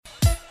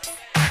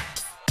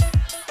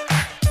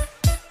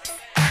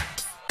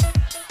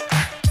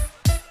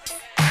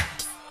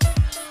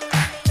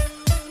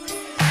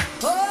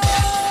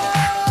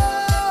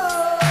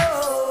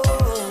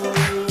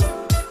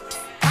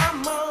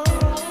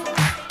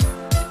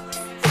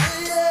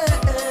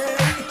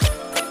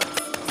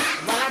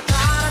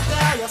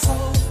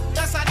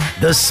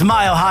The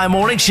Smile High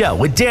Morning Show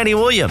with Danny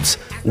Williams.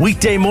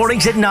 Weekday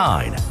mornings at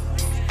 9. Baby,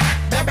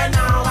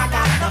 now I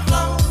got the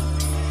flow,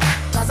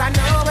 'cause I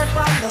know it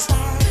from the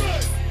start.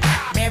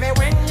 Baby,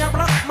 when you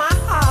broke my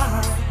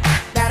heart,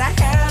 that I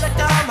had to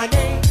come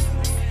again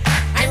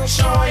and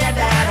show you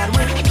that I'd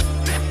win.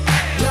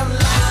 Your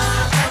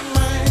love of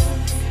mine.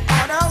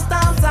 All those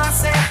times I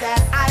said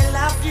that I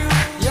love you.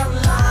 Your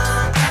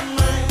love of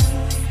mine.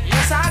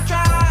 Yes, I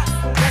tried.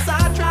 Yes,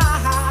 I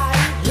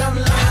tried. Your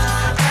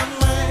love of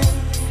mine.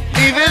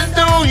 Even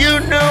though you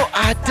know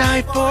I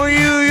die for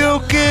you,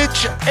 you'll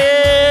get your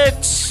it.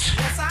 Yes,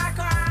 I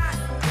cried.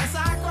 Yes,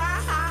 I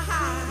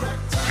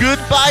cried.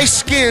 Goodbye,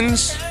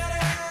 Skins.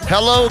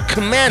 Hello,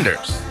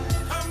 Commanders.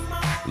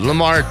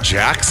 Lamar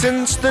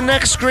Jackson's the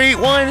next great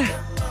one.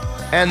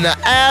 And the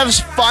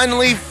Avs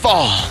finally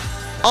fall.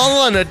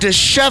 All on a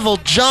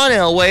disheveled John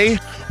Elway,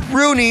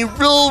 Rooney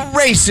Rule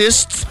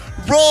Racists,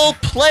 Role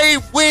Play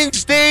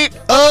Wednesday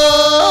edition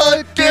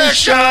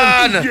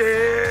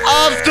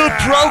of the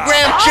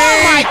program, Jake.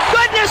 Oh my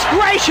goodness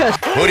gracious!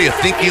 Who do you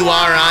think you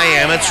are? I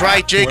am. That's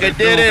right, Jake. I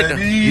did it.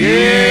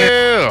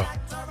 Yeah.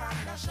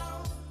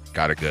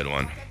 Got a good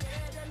one.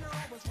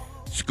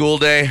 School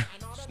day,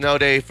 snow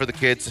day for the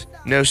kids.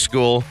 No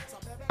school.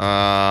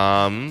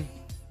 I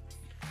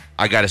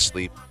got to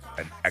sleep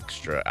an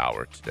extra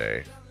hour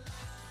today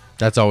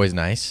That's always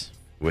nice.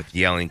 with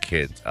yelling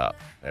kids up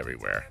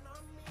everywhere.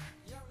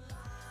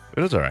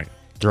 It was all right.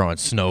 Throwing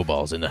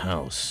snowballs in the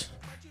house.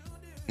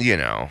 You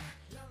know,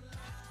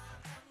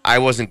 I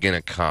wasn't going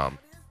to come.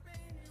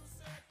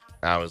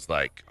 I was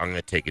like, I'm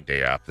going to take a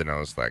day off. Then I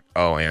was like,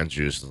 oh,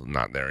 Andrew's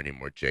not there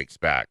anymore. Jake's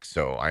back.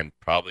 So I'm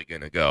probably going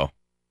to go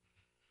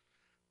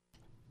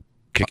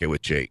kick it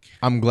with Jake.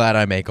 I'm glad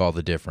I make all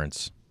the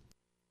difference.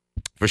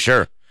 For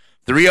sure.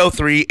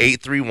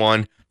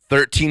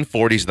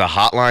 303-831-1340 is the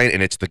hotline,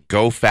 and it's the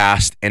Go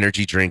Fast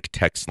Energy Drink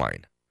text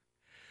line.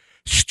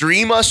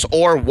 Stream us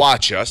or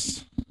watch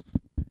us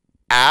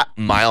at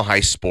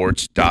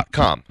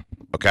milehighsports.com.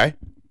 Okay?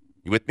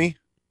 You with me?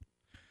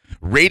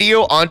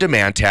 Radio on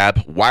demand tab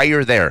while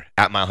you're there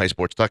at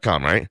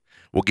milehighsports.com, right?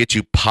 We'll get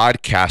you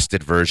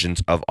podcasted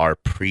versions of our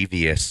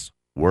previous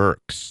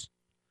works.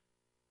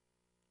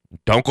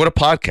 Don't go to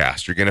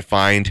podcast. You're going to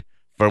find,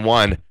 for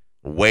one,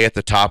 way at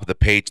the top of the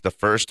page, the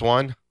first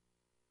one,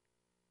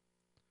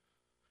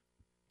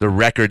 the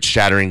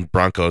record-shattering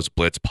Broncos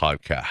Blitz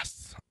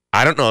podcast.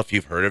 I don't know if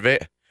you've heard of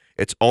it.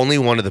 It's only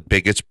one of the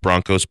biggest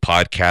Broncos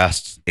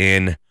podcasts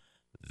in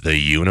the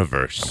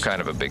universe.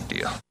 Kind of a big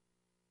deal.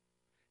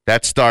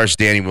 That stars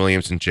Danny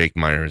Williams and Jake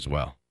Meyer as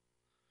well.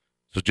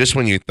 So just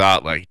when you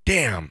thought, like,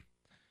 damn,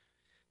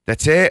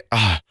 that's it?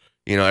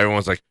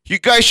 Everyone's like, you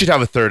guys should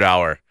have a third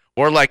hour.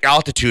 Or like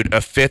Altitude,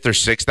 a fifth or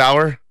sixth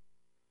hour.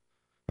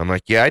 I'm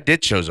like, yeah, I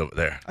did shows over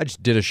there. I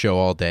just did a show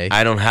all day.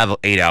 I don't have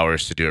 8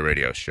 hours to do a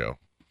radio show.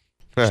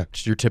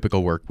 Just your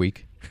typical work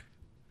week.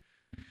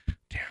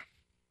 Damn.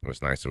 It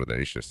was nice over there.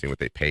 You should have seen what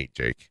they paid,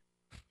 Jake.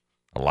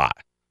 A lot.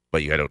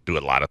 But you had to do a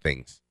lot of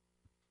things.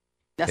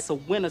 That's a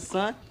winner,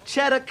 son.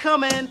 Cheddar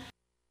coming.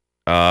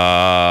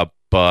 But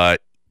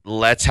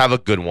let's have a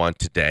good one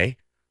today.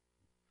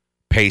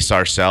 Pace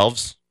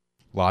ourselves.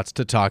 Lots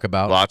to talk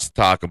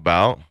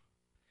about.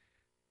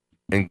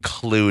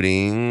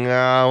 Including,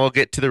 we'll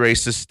get to the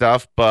racist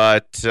stuff,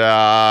 but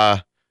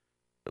following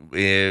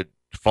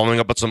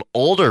up on some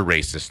older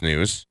racist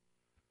news,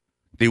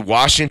 the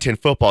Washington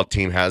football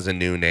team has a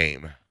new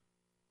name.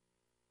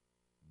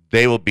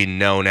 They will be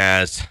known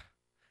as,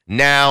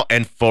 now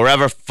and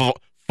forever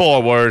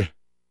forward,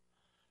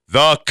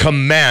 the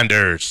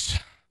Commanders.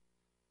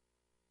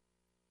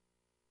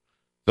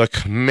 The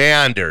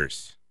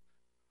Commanders.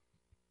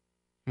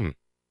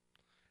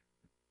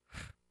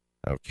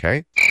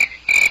 Okay.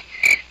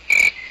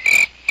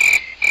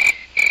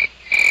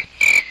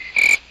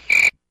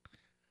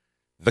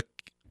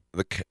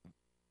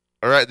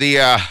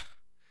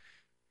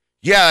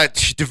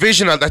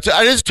 Division. It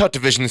is a tough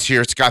division this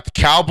year. It's got the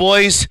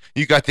Cowboys,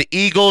 you got the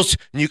Eagles,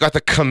 and you got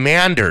the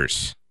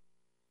Commanders.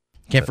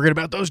 Can't forget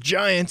about those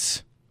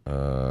Giants.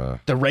 The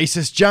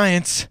racist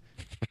Giants.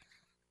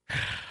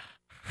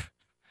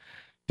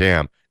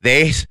 Damn.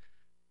 The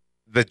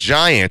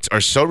Giants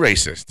are so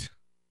racist.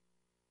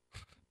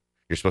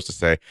 You're supposed to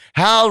say,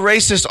 how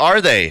racist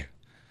are they?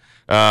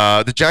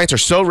 The Giants are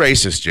so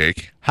racist,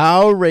 Jake.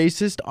 How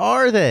racist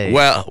are they?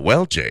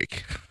 Well,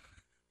 Jake,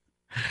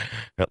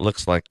 it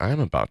looks like I'm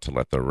about to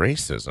let the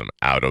racism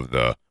out of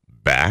the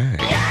bag.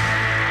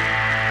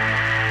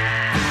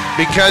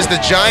 Because the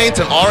Giants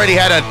have already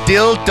had a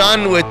deal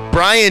done with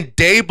Brian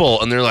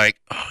Dable, and they're like,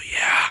 oh,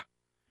 yeah,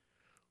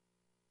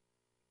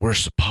 we're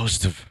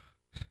supposed to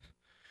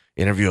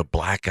interview a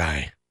black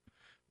guy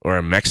or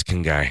a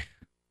Mexican guy.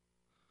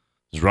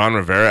 Is Ron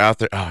Rivera out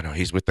there? Oh, no,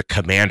 he's with the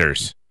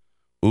Commanders.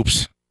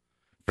 Oops.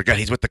 Forgot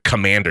he's with the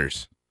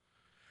Commanders.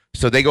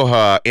 So they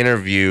go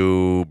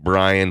interview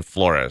Brian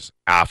Flores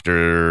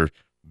after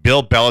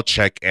Bill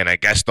Belichick, and I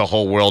guess the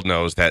whole world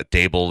knows that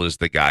Dable is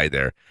the guy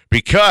there.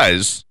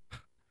 Because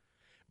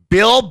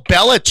Bill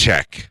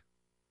Belichick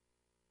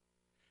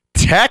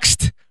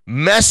text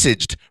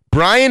messaged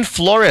Brian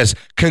Flores,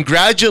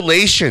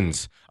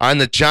 congratulations on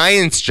the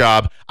Giants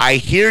job. I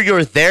hear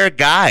you're their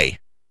guy.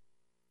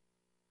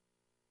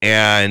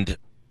 And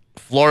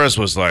Flores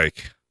was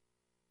like,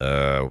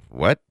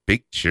 what?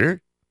 Big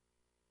cheer?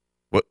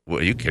 What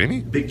are you kidding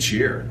me? Big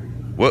cheer.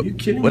 What? Are you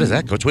kidding What me? is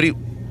that, Coach?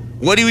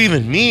 What do you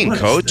even mean, What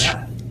is Coach?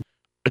 that?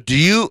 Do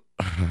you?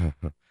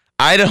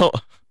 I don't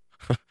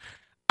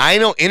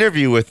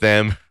interview with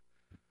them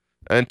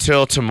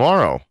until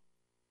tomorrow.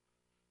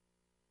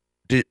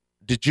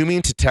 Did you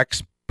mean to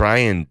text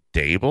Brian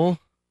Dable?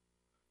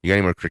 You got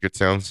any more cricket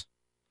sounds?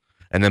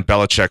 And then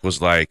Belichick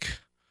was like,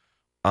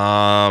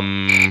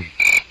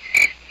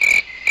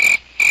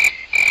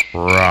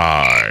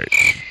 right.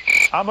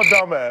 I'm a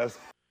dumbass.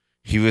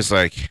 He was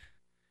like,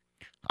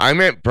 I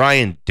meant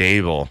Brian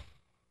Dable.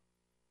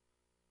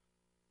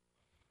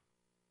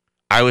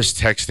 I was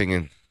texting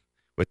and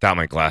without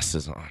my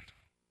glasses on.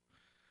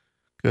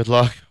 Good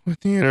luck with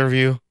the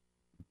interview.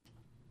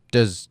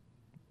 Does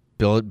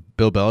Bill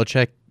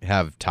Belichick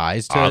have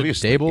ties to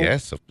Obviously, Dable?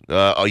 yes.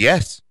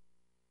 Yes.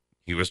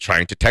 He was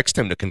trying to text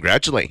him to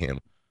congratulate him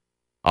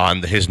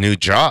on his new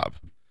job.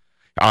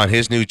 On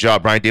his new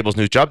job, Brian Dable's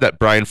new job that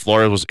Brian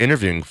Flores was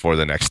interviewing for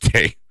the next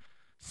day.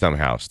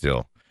 Somehow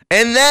still.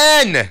 And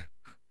then,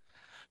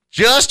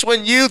 just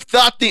when you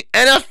thought the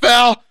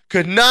NFL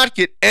could not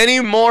get any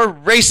more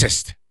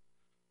racist,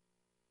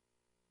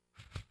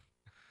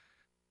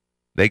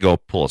 they go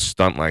pull a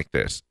stunt like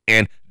this.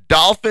 And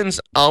Dolphins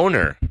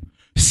owner,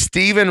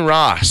 Stephen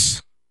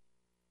Ross,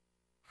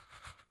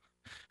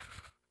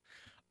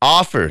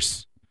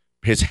 offers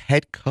his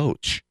head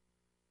coach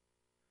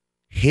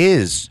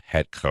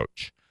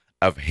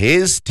of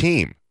his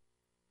team,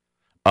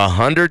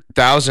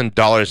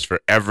 $100,000 for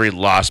every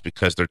loss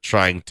because they're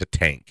trying to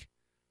tank.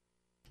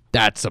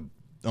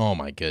 Oh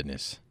my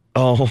goodness.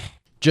 Oh,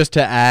 Just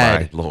to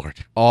add my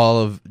Lord. all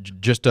of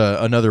just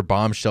another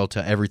bombshell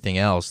to everything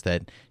else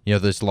that,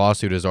 this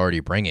lawsuit is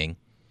already bringing.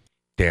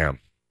 Damn.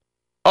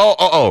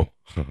 Oh.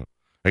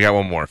 I got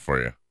one more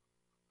for you.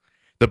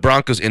 The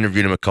Broncos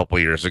interviewed him a couple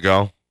years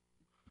ago,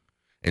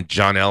 and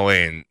John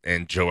Elway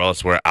and Joe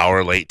Ellis were an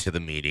hour late to the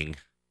meeting,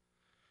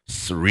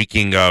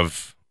 reeking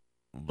of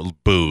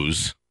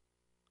booze.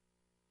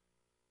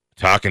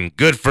 Talking,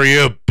 good for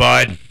you,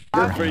 bud.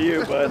 Good for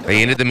you, bud.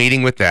 They ended the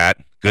meeting with that.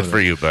 Good for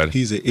you, bud.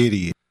 He's an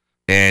idiot.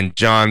 And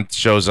John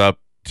shows up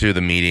to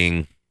the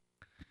meeting,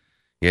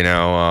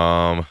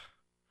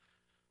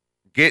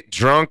 get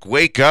drunk,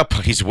 wake up.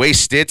 He's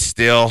wasted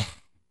still.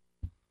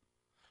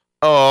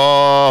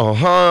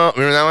 Oh,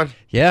 remember that one?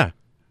 Yeah.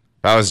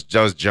 That was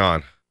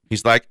John.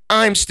 He's like,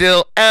 I'm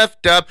still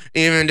effed up.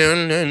 Even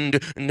remember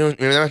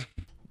that one?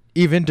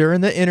 Even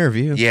during the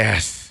interview.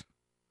 Yes.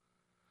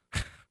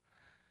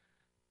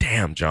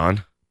 Damn,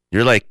 John.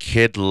 You're like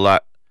Kid Leroy?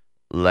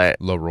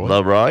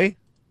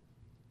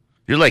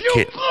 You're like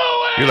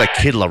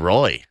Kid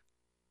Leroy.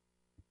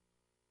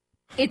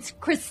 It's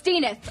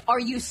Christina. Are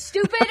you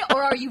stupid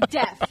or are you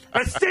deaf?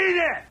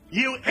 Christina,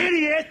 you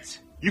idiot!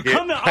 You Get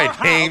come to my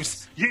our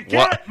name's- house. You get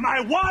what?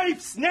 my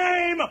wife's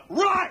name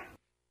right.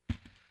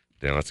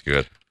 Damn, that's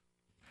good.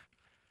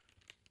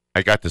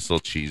 I got this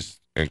little cheese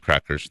and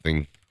crackers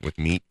thing with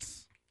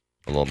meats.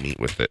 A little meat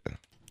with it.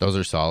 Those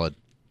are solid.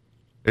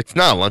 It's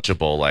not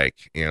lunchable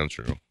like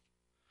Andrew.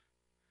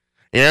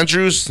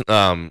 Andrew's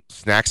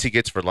snacks he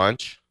gets for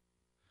lunch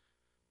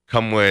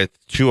come with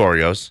 2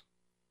 Oreos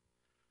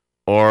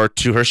or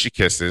 2 Hershey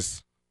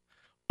Kisses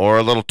or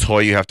a little toy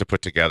you have to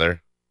put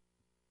together.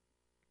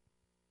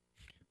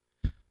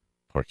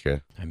 Poor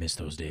kid. I miss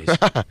those days.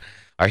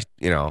 I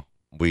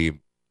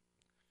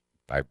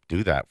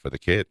do that for the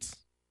kids.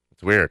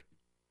 It's weird.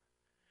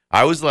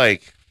 I was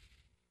like,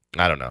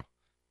 I don't know.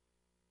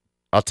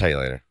 I'll tell you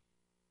later.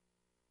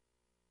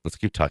 Let's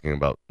keep talking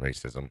about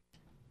racism.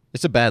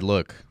 It's a bad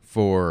look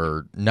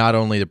for not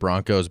only the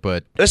Broncos,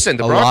 but Listen,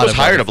 the a lot Broncos of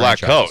hired other a black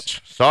franchises.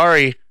 coach.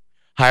 Sorry.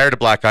 Hired a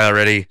black guy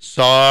already.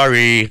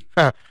 Sorry.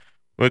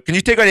 Well, can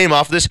you take our name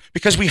off of this?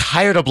 Because we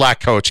hired a black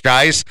coach,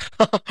 guys.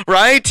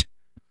 Right?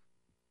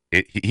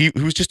 He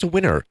was just a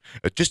winner.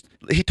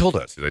 He told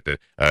us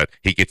that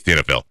he gets the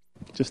NFL.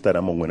 Just that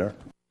I'm a winner.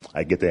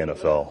 I get the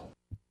NFL.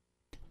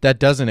 That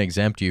doesn't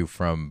exempt you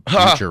from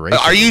future racism.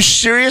 Are you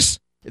serious?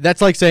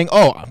 That's like saying,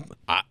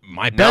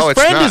 my best No,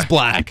 it's friend not. is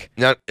black.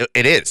 No,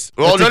 it is.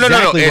 Well, That's no.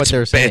 exactly what It's,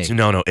 they're saying.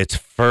 No. It's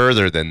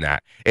further than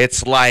that.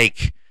 It's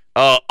like,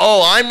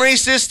 I'm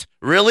racist?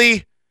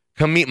 Really?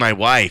 Come meet my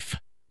wife.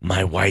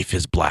 My wife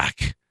is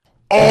black.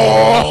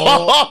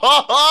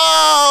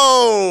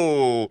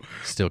 Oh!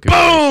 Still could be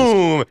racist.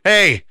 Boom!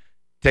 Hey,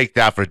 take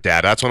that for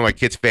data. That's one of my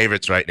kids'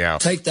 favorites right now.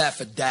 Take that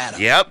for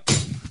data. Yep.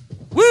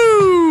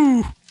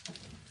 Woo!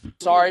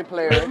 Sorry,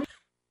 player.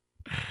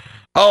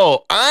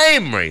 Oh,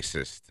 I'm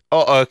racist.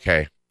 Oh,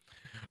 okay.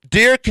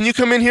 Dear, can you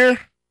come in here?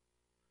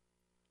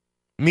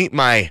 Meet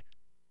my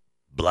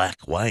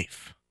black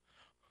wife.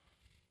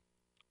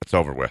 It's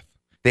over with.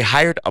 They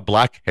hired a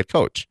black head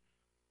coach.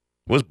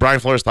 What was Brian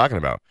Flores talking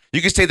about?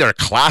 You could say they're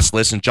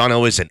classless and John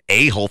Elway's an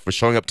a-hole for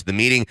showing up to the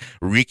meeting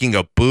reeking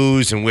of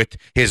booze and with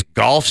his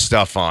golf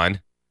stuff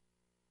on.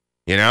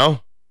 You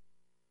know?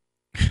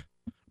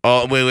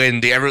 Oh,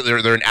 when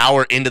they're an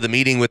hour into the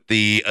meeting with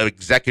the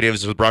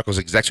executives, the Broncos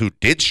execs who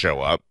did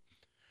show up.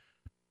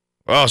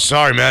 Oh,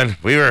 sorry, man.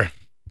 We were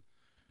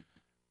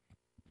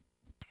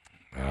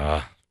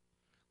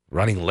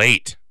running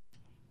late.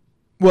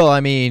 Well,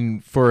 I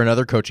mean, for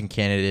another coaching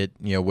candidate,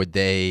 would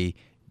they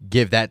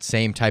give that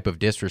same type of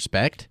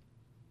disrespect?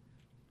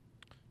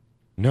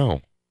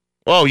 No.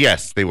 Oh,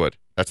 yes, they would.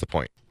 That's the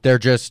point. They're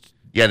just...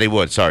 Yeah, they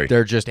would. Sorry.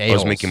 They're just a-holes. I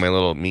was making my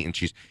little meat and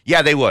cheese.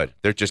 Yeah, they would.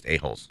 They're just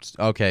a-holes.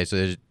 Okay,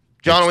 so...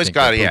 John always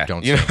got it, yeah.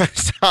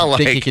 It's not like...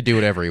 think he could do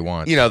whatever he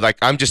wants. Like,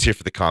 I'm just here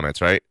for the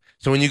comments, right?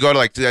 So when you go to,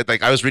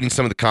 like I was reading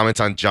some of the comments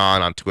on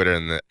John on Twitter,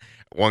 and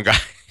one guy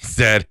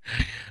said,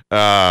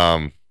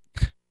 my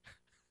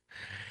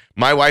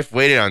wife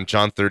waited on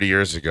John 30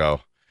 years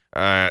ago.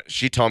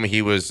 She told me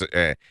he was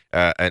an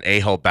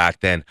a-hole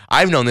back then.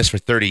 I've known this for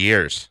 30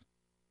 years.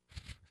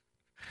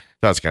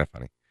 That's kind of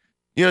funny.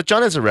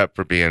 John has a rep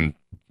for being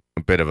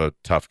a bit of a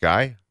tough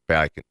guy.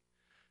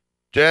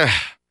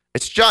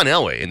 It's John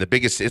Elway, and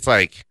it's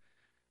like,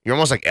 you're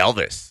almost like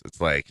Elvis. It's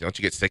like, don't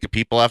you get sick of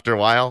people after a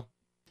while?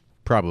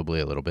 Probably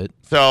a little bit.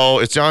 So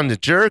is John the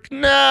jerk?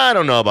 Nah, I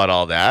don't know about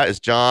all that. Is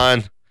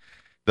John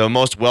the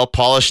most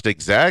well-polished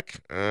exec?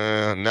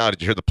 No.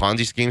 Did you hear the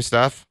Ponzi scheme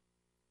stuff?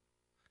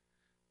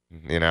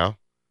 We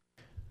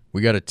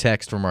got a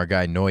text from our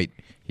guy Noit.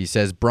 He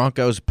says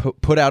Broncos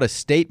put out a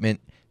statement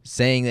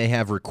saying they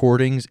have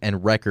recordings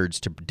and records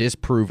to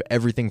disprove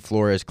everything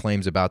Flores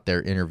claims about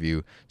their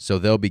interview, so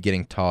they'll be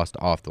getting tossed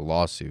off the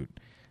lawsuit.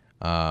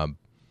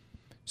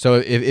 So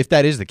if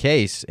that is the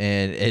case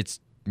and it's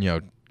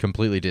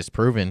completely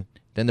disproven,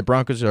 then the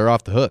Broncos are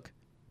off the hook.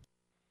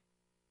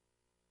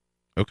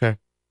 Okay.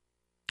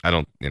 I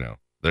don't,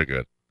 they're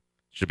good.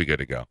 Should be good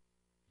to go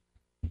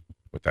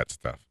with that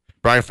stuff.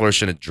 Brian Flores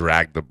shouldn't have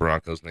dragged the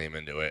Broncos name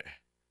into it.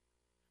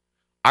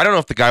 I don't know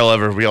if the guy will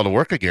ever be able to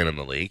work again in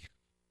the league.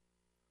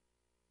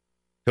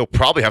 He'll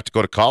probably have to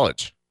go to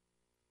college.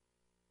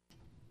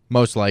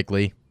 Most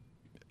likely.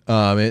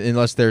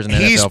 Unless there's an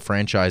NFL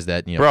franchise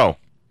that, Bro,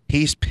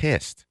 he's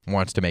pissed.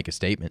 Wants to make a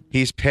statement.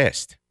 He's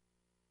pissed.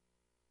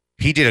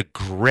 He did a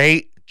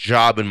great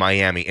job in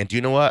Miami. And do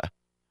you know what?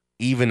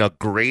 Even a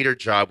greater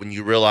job when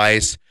you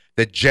realize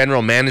the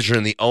general manager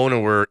and the owner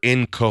were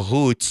in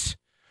cahoots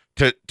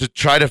to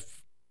try to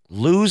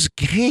lose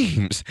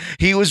games.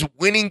 He was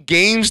winning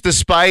games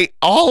despite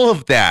all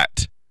of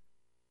that.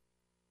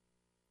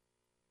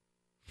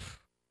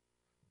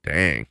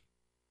 Dang.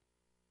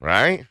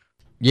 Right?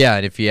 Yeah,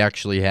 and if he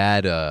actually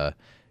had a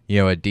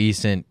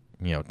decent,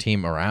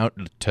 team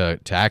around to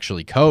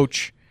actually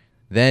coach,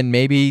 then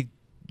maybe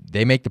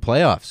they make the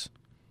playoffs.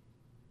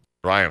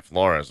 Brian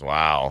Flores,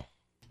 wow.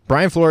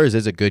 Brian Flores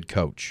is a good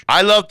coach.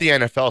 I love the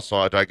NFL,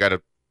 so do I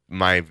got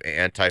my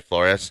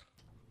anti-Flores?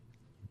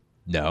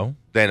 No.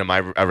 Then am I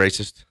a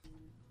racist?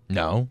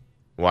 No.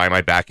 Why am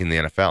I back in the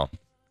NFL?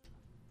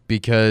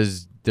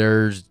 Because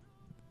there's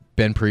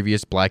been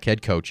previous black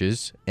head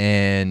coaches,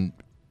 and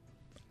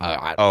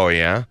oh,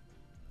 yeah?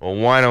 Well,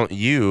 why don't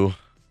you...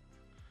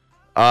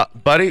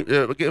 buddy,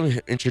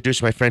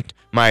 introduce my friend,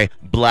 my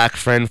black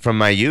friend from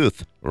my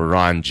youth,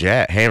 Ron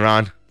Jett. Hey,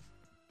 Ron.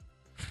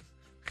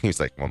 He's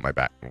like one of my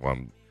black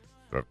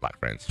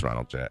friends,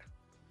 Ronald Jett.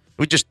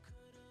 We just,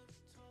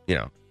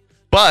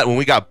 But when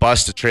we got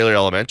bused to Trailer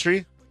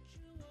Elementary,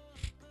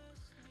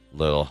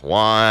 little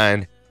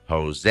Juan,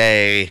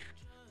 Jose,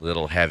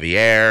 little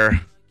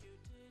Javier,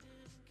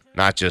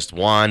 not just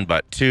one,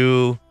 but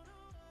two.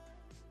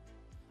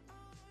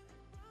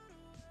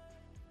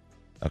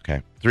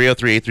 Okay.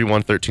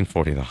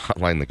 303-831-1340, the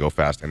hotline, the Go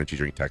Fast Energy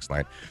Drink text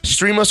line.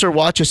 Stream us or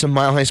watch us at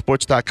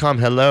milehighsports.com.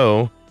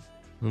 Hello,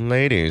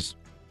 ladies.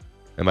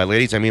 And by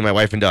ladies, I mean my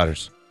wife and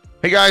daughters.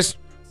 Hey, guys.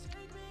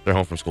 They're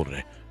home from school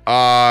today.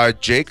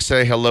 Jake,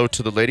 say hello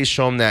to the ladies.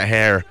 Show them that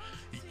hair.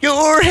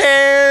 Your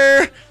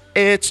hair,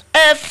 it's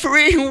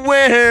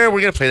everywhere.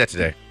 We're going to play that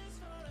today.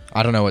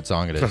 I don't know what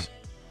song it is.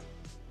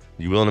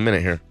 You will in a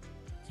minute here.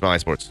 Smile High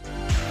Sports.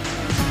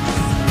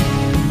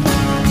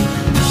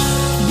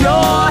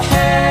 Your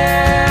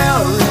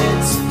hair,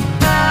 it's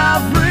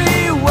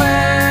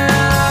everywhere.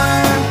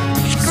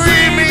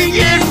 Screaming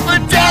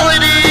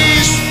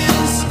infidelities,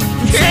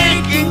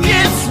 taking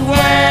its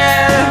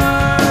wear.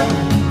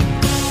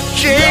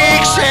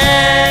 Jake's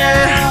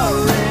hair,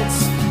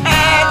 it's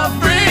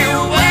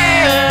everywhere.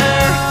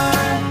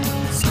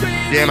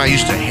 Damn, I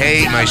used to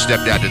hate my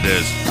stepdad to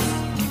this.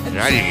 And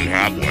I didn't even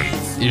have one.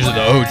 These are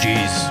the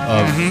OGs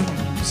of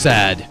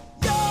sad.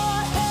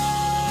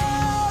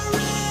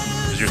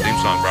 This is your theme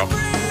song, bro.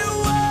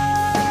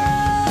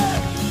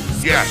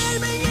 Yes.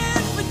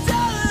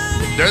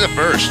 They're the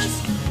first.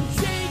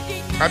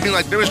 I mean,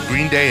 like, there was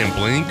Green Day and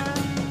Blink.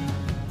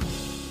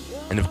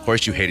 And, of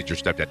course, you hated your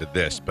stepdad to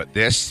this. But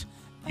this,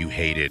 you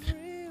hated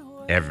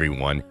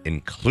everyone,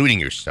 including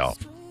yourself.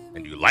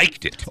 And you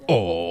liked it.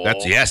 Oh.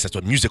 That's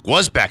what music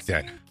was back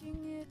then.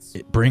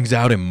 It brings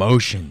out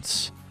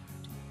emotions.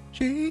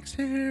 Jake's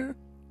hair.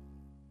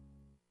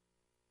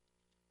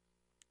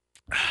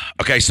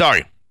 Okay,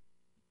 sorry.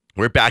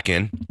 We're back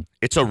in.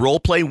 It's a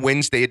Role Play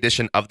Wednesday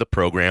edition of the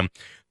program.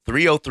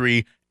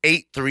 303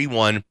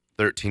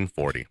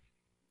 831-1340.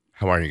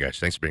 How are you guys?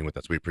 Thanks for being with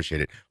us. We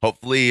appreciate it.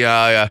 Hopefully,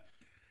 I'm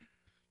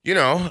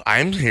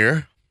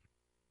here.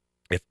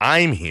 If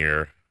I'm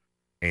here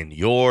and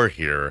you're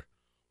here,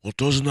 well,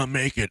 doesn't that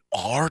make it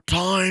our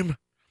time?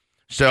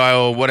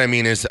 So what I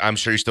mean is I'm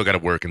sure you still got to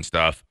work and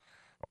stuff.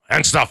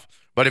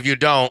 But if you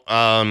don't,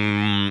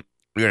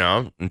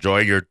 enjoy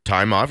your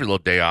time off, your little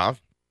day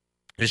off.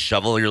 Just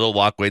shovel your little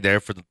walkway there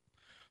for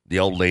the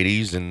old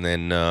ladies and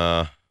then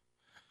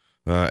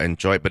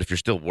enjoy it. But if you're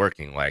still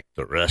working like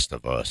the rest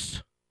of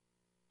us,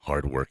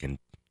 hardworking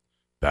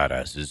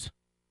badasses.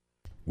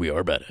 We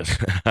are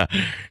badass.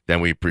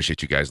 Then we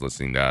appreciate you guys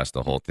listening to us,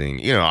 the whole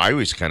thing. I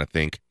always kind of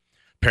think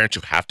parents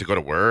who have to go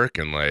to work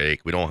and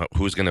like we don't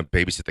who's going to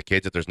babysit the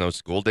kids if there's no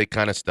school day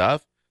kind of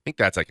stuff. I think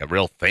that's like a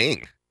real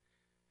thing.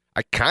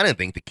 I kind of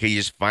think the kid, you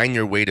just find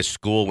your way to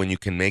school when you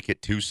can make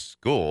it to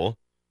school.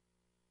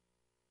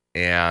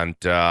 And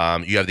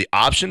you have the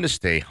option to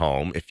stay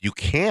home if you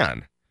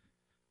can.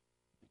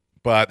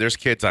 But there's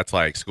kids that's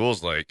like,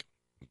 school's like,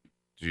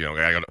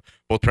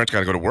 both parents got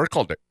to go to work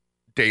all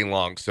day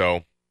long.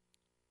 So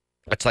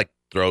that's like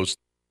throws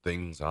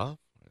things off,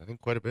 I think,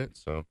 quite a bit.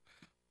 So,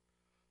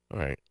 all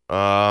right.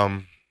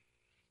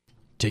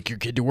 Take your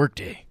kid to work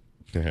day.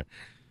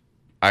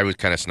 I was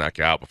kind of snuck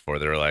out before.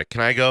 They were like,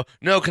 can I go?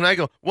 No, can I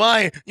go?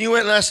 Why? You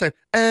went last time.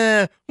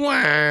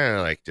 Why?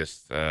 Like,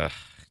 just,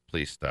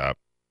 please stop.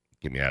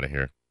 Get me out of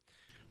here.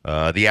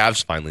 The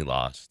Avs finally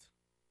lost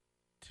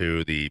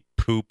to the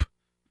poop.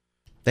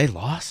 They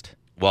lost?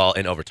 Well,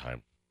 in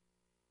overtime.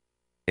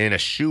 In a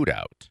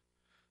shootout.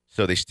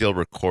 So they still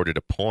recorded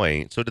a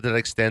point. So did that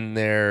extend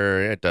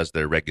it does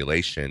their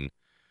regulation,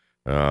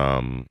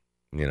 undefeated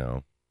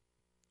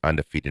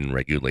in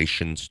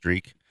regulation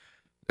streak.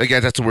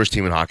 Again, that's the worst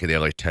team in hockey. They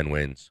have like 10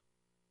 wins.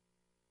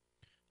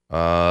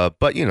 But,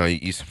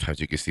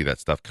 sometimes you can see that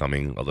stuff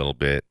coming a little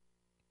bit.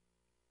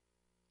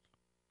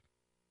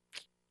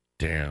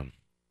 Damn.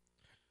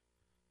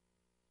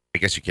 I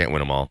guess you can't win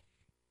them all.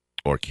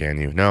 Or can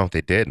you? No,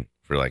 they did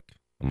for like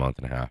a month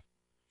and a half.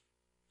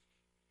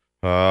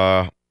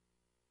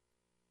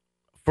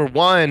 For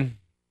one,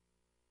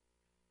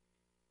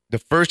 the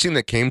first thing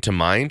that came to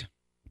mind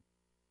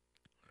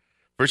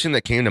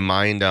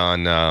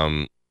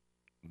on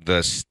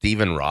the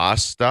Stephen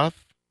Ross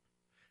stuff,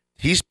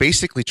 he's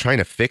basically trying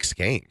to fix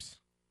games.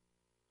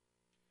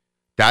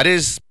 That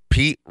is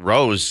Pete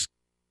Rose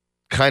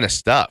kind of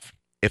stuff.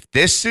 If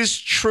this is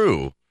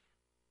true,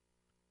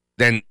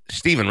 then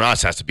Stephen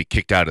Ross has to be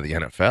kicked out of the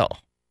NFL.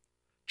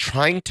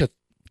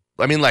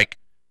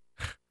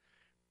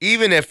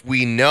 Even if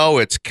we know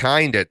it's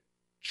kind of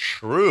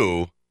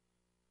true,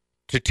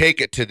 to take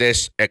it to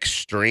this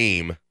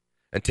extreme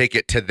and take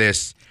it to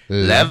this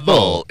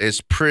level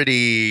is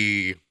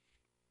pretty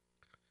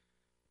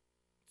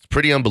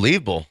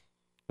unbelievable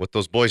what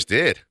those boys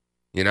did,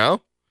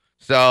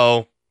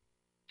 So,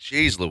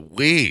 geez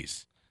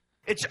Louise.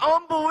 It's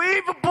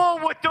unbelievable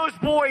what those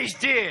boys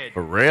did.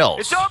 For real.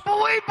 It's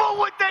unbelievable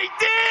what they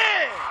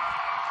did.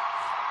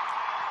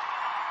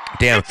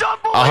 Damn, It's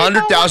unbelievable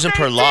 100,000 what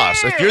per they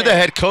loss. did. If you're the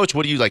head coach,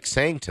 what are you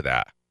saying to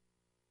that?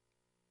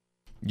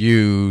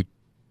 You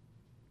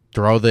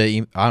throw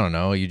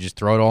you just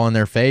throw it all in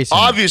their face.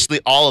 Obviously,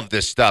 all of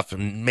this stuff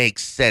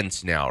makes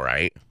sense now,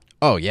 right?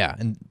 Oh, yeah.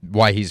 And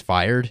why he's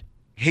fired?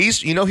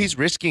 He's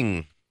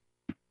risking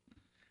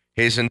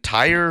his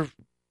entire,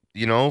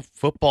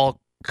 football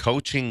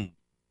coaching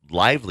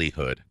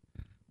livelihood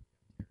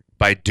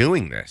by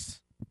doing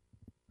this.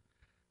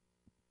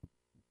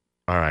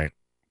 All right.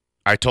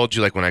 I told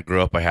you, like, when I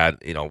grew up, I had,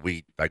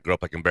 I grew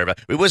up like in Bear Valley.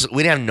 We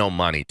didn't have no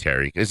money,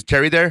 Terry. Is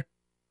Terry there?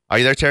 Are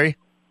you there, Terry?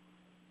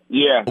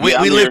 Yeah.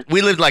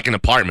 We lived like an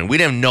apartment. We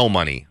didn't have no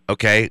money,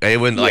 okay? It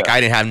wasn't like I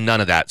didn't have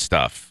none of that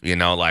stuff,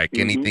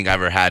 anything I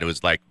ever had, it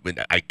was like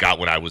when I got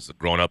when I was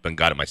growing up and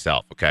got it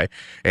myself, okay?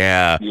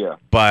 Yeah.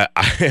 But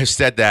I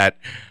said that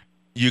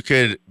you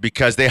could,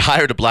 because they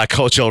hired a black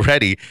coach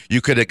already, you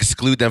could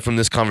exclude them from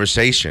this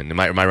conversation. Am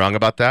I wrong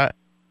about that?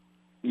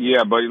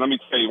 Yeah, but let me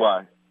tell you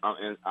why.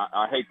 And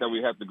I hate that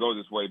we have to go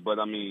this way, but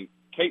I mean,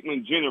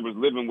 Caitlyn Jenner was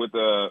living with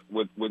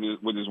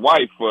his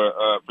wife for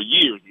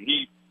years, and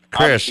he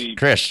Chris.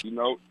 Chris,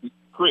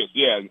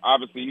 yeah, and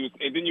obviously he was.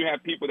 And then you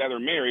have people that are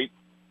married,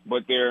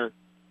 but they're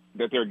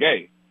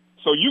gay.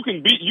 So you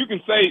can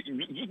say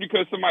just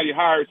because somebody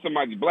hired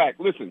somebody black.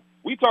 Listen,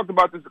 we talked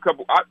about this a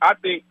couple. I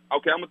think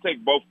I'm gonna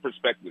take both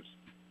perspectives.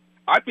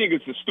 I think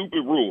it's a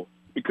stupid rule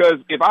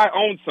because if I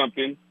own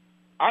something,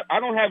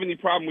 I don't have any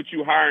problem with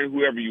you hiring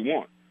whoever you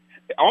want.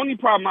 The only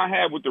problem I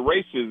have with the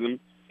racism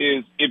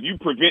is if you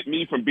prevent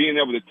me from being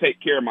able to take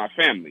care of my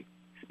family.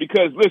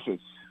 Because listen,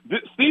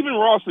 Stephen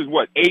Ross is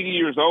 80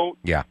 years old.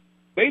 Yeah.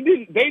 They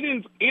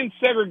didn't end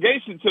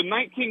segregation until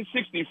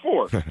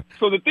 1964.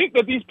 So to think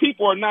that these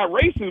people are not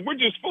racist, we're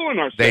just fooling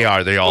ourselves. They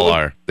are. They all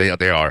are. They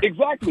are.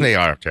 Exactly. They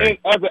are, Terry.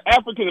 And as an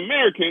African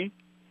American,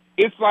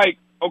 it's like,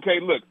 okay,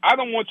 look, I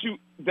don't want you.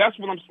 That's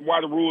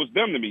why the rule is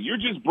dumb to me. You're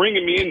just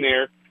bringing me in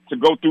there to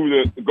go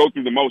through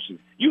the motions.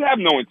 You have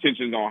no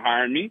intentions on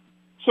hiring me.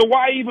 So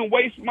why even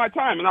waste my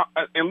time?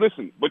 And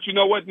listen, but you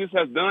know what this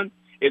has done?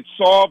 It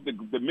solved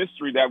the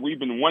mystery that we've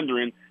been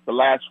wondering the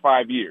last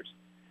 5 years.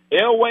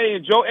 Elway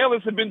and Joe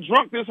Ellis have been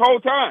drunk this whole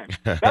time.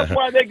 That's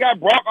why they got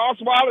Brock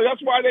Osweiler.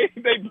 That's why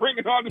they bring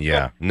it on.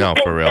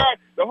 For real.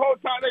 The whole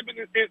time they've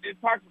been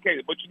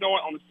intoxicated. But you know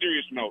what? On a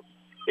serious note,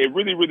 it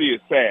really, really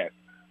is sad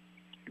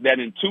that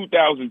in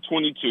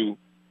 2022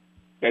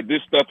 that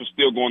this stuff is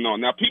still going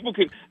on. Now,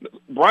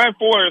 Brian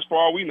Flores, for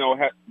all we know,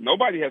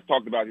 nobody has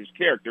talked about his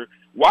character.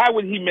 Why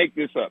would he make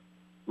this up?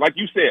 Like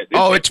you said.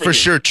 It's for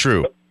sure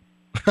true.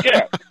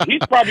 Yeah, he's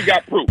probably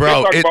got proof.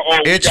 Bro,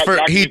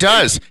 he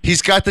does.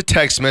 He's got the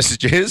text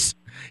messages.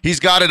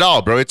 He's got it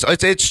all, bro.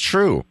 It's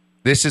true.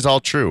 This is all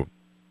true.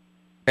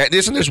 And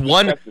there's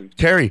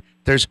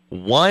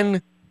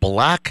one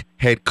black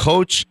head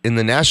coach in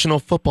the National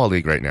Football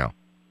League right now.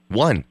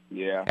 One.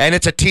 Yeah. And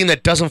it's a team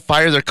that doesn't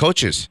fire their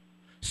coaches.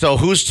 So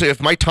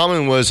if Mike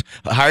Tomlin was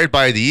hired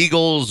by the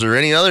Eagles or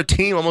any other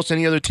team, almost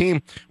any other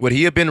team, would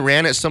he have been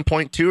ran at some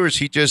point too, or is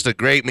he just a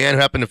great man who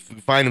happened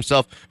to find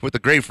himself with a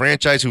great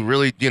franchise who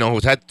really,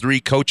 has had 3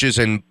 coaches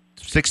in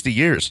 60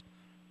 years?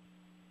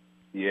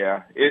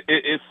 Yeah,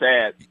 it's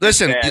sad.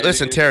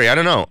 Listen, Terry, I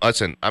don't know.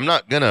 Listen, I'm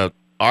not going to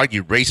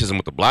argue racism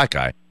with the black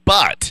guy,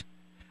 but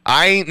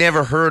I ain't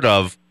never heard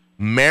of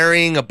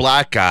marrying a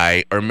black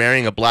guy or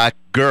marrying a black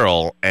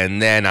girl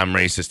and then I'm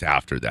racist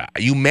after that.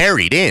 You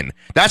married in.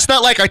 That's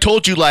not like I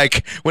told you,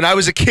 like when I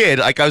was a kid,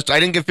 I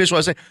didn't get fish when I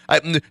was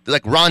saying,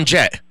 like Ron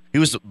Jett. He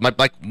was one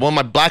of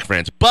my black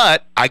friends,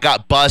 but I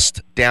got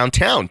bused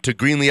downtown to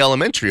Greenlee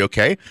Elementary.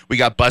 Okay, we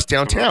got bused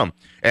downtown,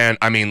 and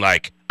I mean,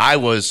 like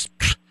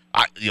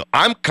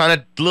I'm kind of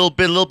a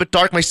little bit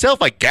dark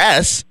myself, I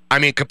guess. I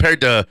mean,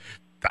 compared to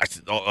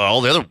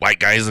all the other white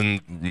guys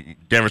in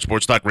Denver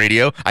Sports Talk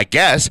Radio, I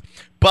guess.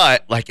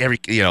 But like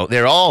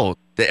they're all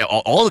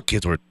the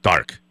kids were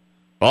dark.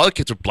 All the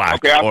kids were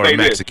black or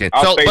Mexican.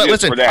 But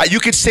listen, you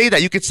could say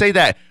that. You could say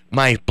that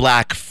my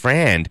black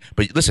friend.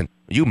 But listen,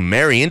 you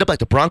marry into black.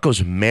 The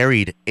Broncos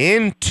married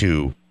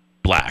into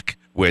black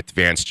with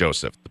Vance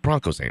Joseph. The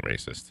Broncos ain't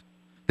racist.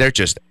 They're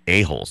just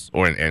a-holes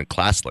and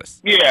classless.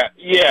 Yeah,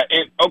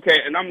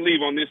 and I'm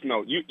leaving on this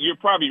note. You're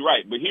probably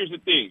right, but here's the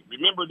thing.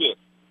 Remember this,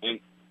 and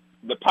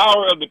the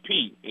power of the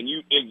P, and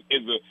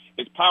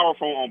is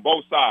powerful on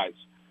both sides,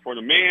 for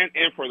the man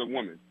and for the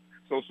woman.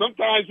 So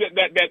sometimes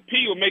that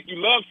P will make you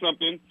love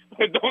something,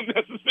 but don't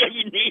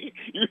necessarily mean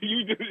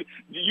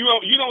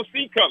you don't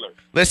see color.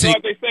 Listen,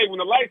 like they say, when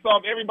the lights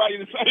off, everybody's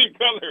the same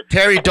color.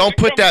 Terry, don't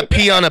put that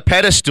P on a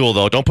pedestal,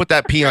 though. Don't put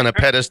that P on a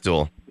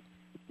pedestal.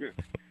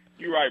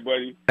 You're right,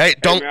 buddy. Hey,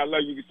 man, I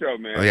love you, show,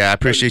 man. Oh, yeah, I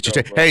appreciate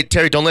you. Hey,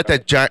 Terry, don't let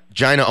that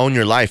Gina own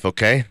your life,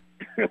 okay?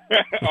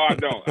 Oh, I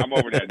don't. I'm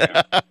over that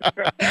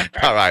now.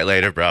 All right,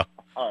 later, bro.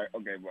 All right,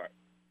 okay, bye.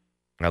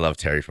 I love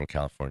Terry from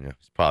California.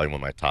 He's probably one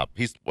of my top.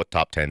 He's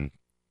top 10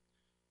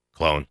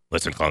 clone.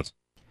 Listen, clones.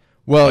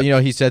 Well,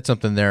 he said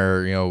something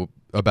there,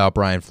 about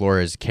Brian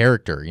Flores'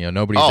 character.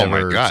 Nobody's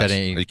ever said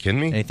anything. Are you kidding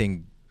me?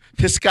 Anything.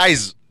 This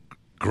guy's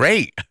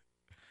great.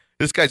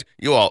 This guy's,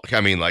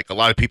 like a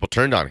lot of people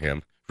turned on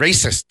him.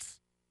 Racists.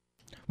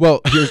 Well,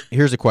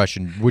 here's a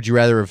question. Would you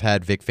rather have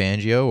had Vic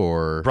Fangio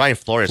or Brian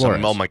Flores?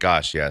 Oh my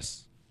gosh,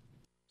 yes.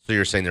 So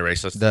you're saying they're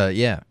racist?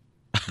 Yeah.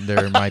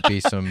 There might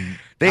be some.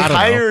 They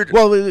hired.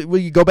 Well,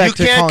 you go back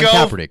to Colin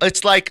Kaepernick.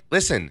 It's like,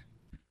 listen,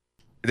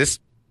 this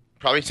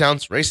probably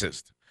sounds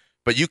racist,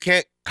 but you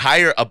can't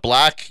hire a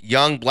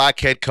young black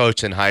head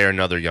coach and hire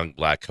another young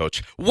black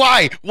coach.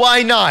 Why?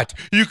 Why not?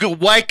 You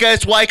could white guy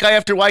after white guy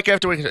after white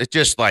guy. It's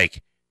just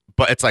like,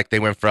 but it's like they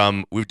went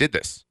from, we did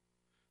this,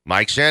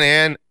 Mike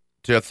Shanahan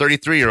to a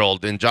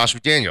 33-year-old in Josh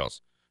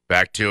McDaniels,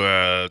 back to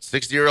a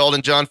 60-year-old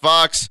in John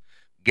Fox,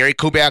 Gary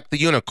Kubiak the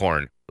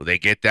unicorn. They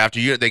get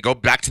after you. They go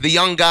back to the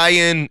young guy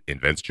in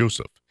Vance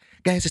Joseph.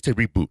 Guys, it's a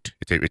reboot.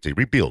 It's a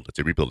rebuild. It's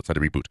a rebuild. It's not a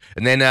reboot.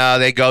 And then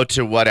they go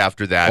to what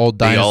after that? Old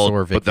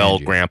dinosaur Vic Fangio. The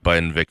old grandpa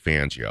and Vic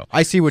Fangio.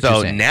 I see what you're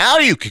saying. So now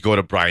you could go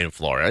to Brian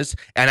Flores,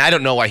 and I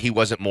don't know why he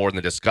wasn't more in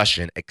the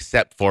discussion,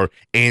 except for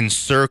in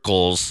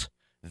circles,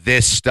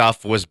 this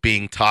stuff was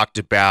being talked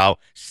about,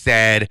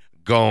 said,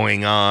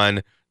 going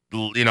on.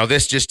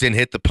 This just didn't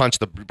hit the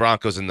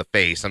Broncos in the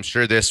face. I'm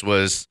sure this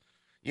was,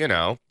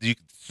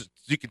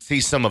 you could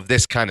see some of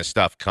this kind of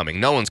stuff coming.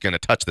 No one's going to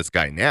touch this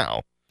guy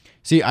now.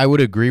 See, I would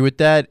agree with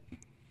that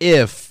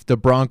if the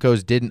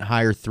Broncos didn't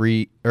hire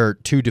 2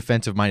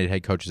 defensive-minded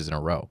head coaches in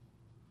a row.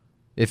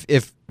 If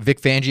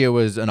Vic Fangio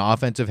was an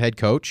offensive head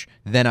coach,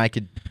 then I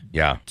could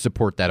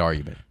support that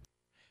argument.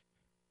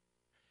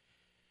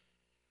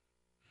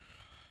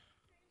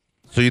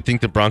 So you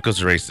think the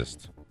Broncos are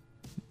racist?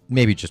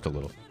 Maybe just a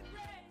little.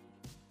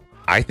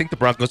 I think the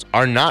Broncos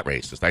are not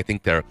racist. I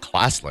think they're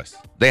classless.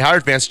 They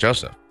hired Vance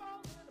Joseph,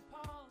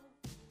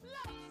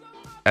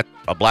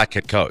 a black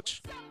head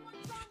coach.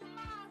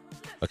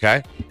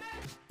 Okay?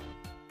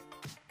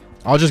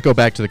 I'll just go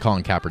back to the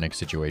Colin Kaepernick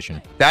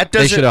situation.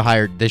 They should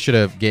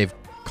have gave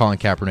Colin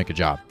Kaepernick a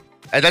job.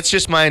 And that's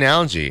just my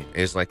analogy.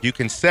 Is like you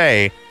can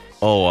say,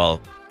 "Oh,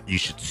 well, you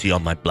should see all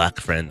my black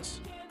friends.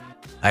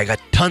 I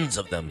got tons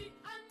of them,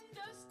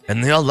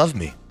 and they all love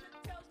me.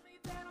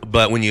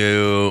 But when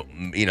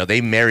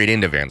they married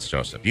into Vance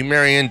Joseph. You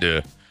marry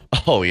into,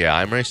 oh yeah,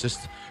 I'm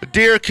racist.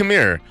 Dear, come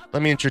here.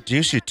 Let me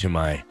introduce you to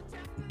my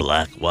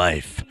black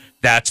wife.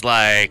 That's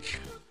like,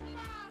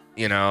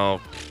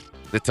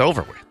 it's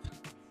over with.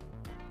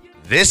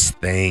 This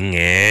thing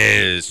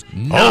is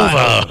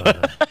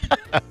over.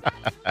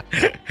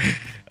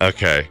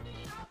 Okay.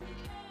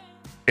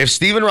 If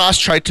Stephen Ross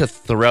tried to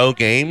throw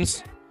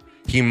games,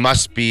 he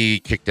must be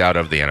kicked out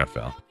of the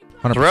NFL.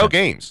 100%.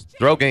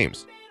 Throw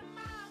games.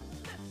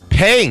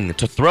 Paying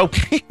to throw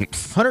games.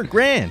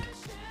 $100,000.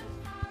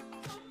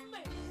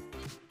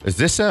 Is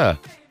this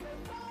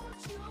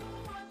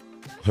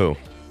who?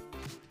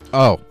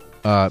 Oh,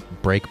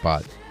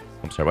 Breakbot.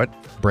 I'm sorry,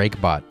 what?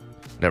 Breakbot.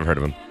 Never heard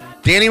of him.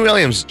 Danny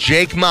Williams,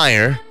 Jake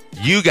Meyer,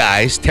 you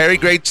guys, Terry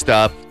Great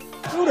Stuff.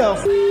 Who the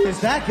is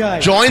that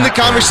guy? Join the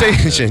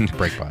conversation.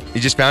 Breakbot.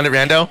 You just found it,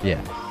 Rando? Yeah.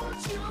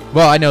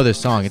 Well, I know this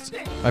song.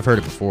 I've heard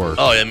it before.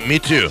 Oh, yeah, me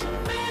too.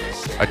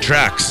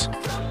 Tracks.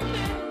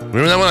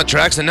 Remember that one on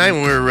Tracks at night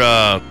when we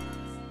were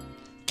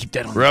keep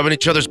that on. rubbing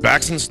each other's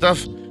backs and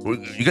stuff?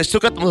 You guys still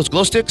got those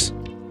glow sticks?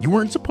 You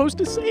weren't supposed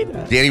to say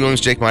that. Danny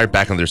Williams, Jake Meyer,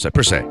 back on their side.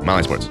 Per se, Mile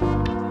High Sports.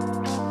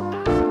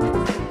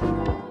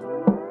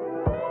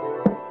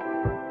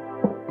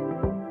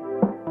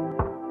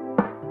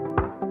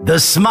 The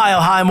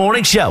Smile High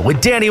Morning Show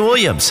with Danny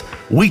Williams.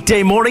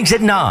 Weekday mornings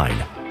at 9.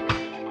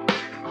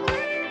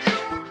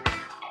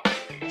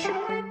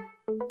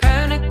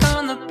 Panic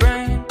on the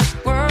brain,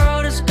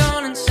 world has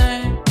gone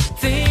insane.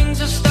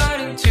 Things are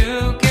starting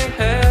to get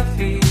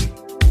heavy.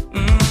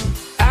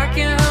 I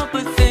can't help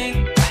but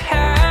think I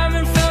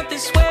haven't felt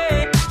this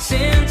way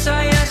since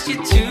I asked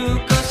you to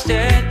go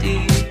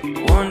steady.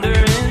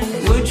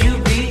 Wondering, would you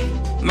be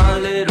my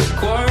little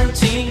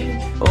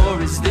quarantine,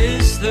 or is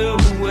this the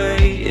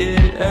way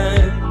it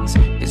ends?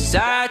 'Cause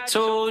I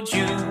told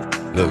you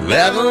The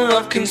level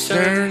of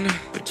concern.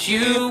 but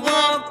you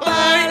won't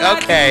bite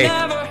like Okay. you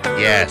never heard.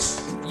 Yes.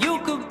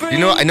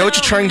 I know what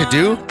you're trying to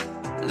do,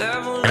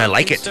 and I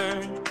like it.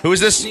 Who is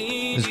this?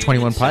 This is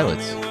 21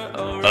 Pilots.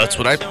 That's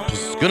what I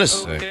was gonna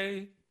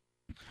say.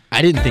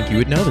 I didn't think you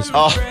would know this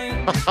one. Oh.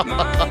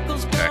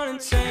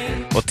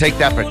 Okay. Well, take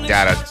that for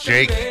data,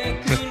 Jake.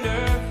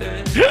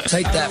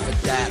 Take that for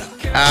data.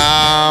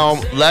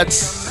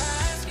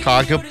 Let's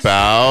talk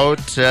about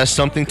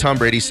something Tom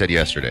Brady said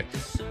yesterday.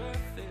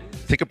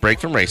 Take a break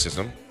from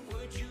racism.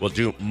 We'll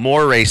do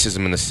more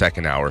racism in the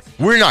second hour.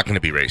 We're not going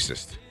to be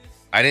racist.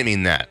 I didn't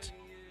mean that.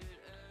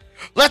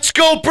 Let's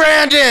go,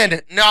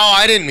 Brandon. No,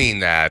 I didn't mean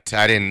that.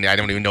 I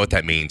don't even know what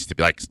that means, to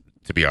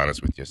be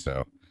honest with you.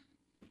 So,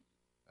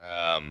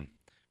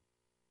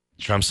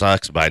 Trump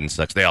sucks. Biden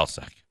sucks. They all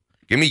suck.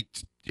 Give me,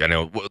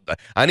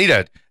 I need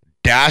a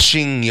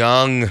dashing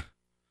young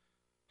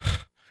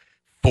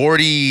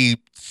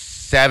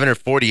 47 or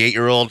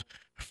 48-year-old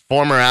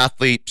former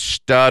athlete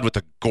stud with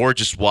a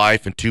gorgeous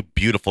wife and 2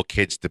 beautiful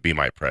kids to be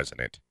my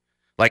president.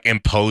 Like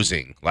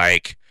imposing.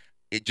 Like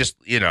it just,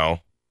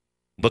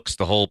 looks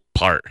the whole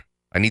part.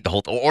 I need the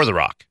whole, or The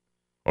Rock.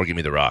 Or give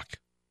me The Rock.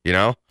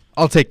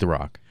 I'll take The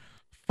Rock.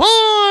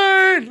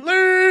 Finally,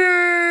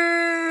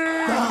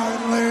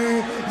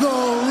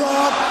 The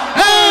Rock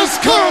has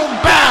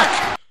come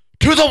back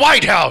to the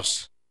White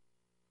House.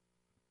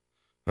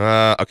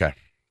 Okay.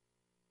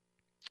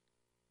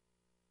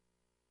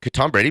 Could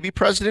Tom Brady be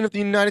president of the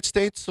United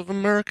States of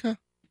America?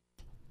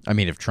 I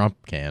mean, if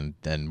Trump can,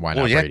 then why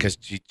not? Well, yeah, Brady? because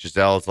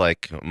Giselle's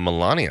like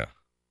Melania.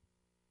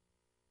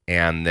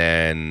 And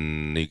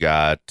then you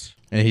got...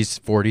 And he's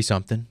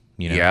 40-something,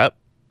 Yep.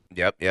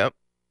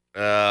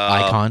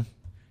 Icon.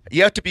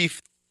 You have to be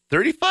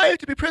 35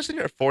 to be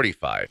president or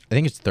 45? I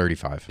think it's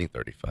 35. I think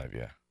 35,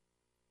 yeah.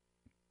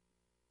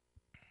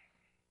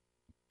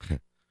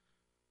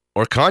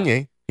 Or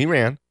Kanye. He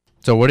ran.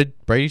 So what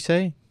did Brady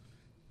say?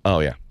 Oh,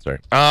 yeah. Sorry.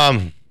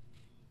 On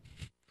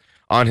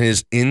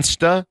his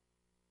Insta,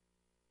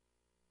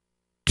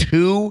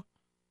 2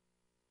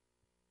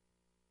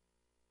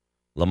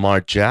 Lamar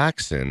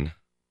Jackson,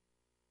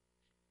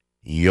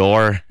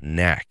 you're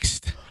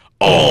next.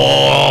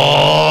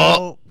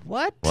 Oh!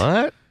 What?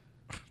 What?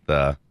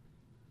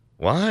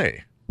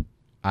 Why?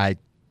 I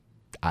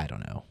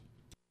don't know.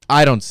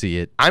 I don't see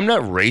it. I'm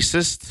not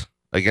racist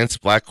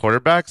against black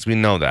quarterbacks. We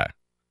know that.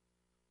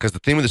 Because the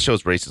theme of the show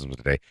is racism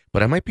today.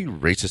 But I might be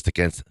racist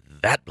against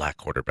that black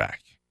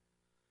quarterback.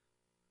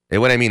 And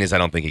what I mean is I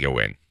don't think he can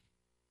win.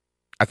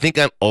 I think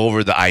I'm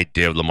over the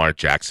idea of Lamar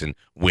Jackson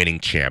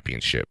winning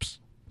championships.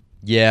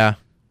 Yeah.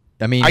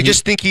 I mean, I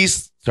just think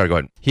he's... Sorry, go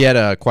ahead. He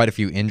had quite a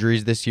few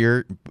injuries this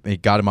year.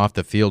 It got him off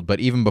the field. But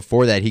even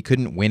before that, he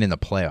couldn't win in the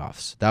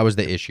playoffs. That was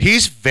the issue.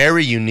 He's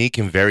very unique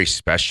and very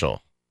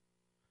special.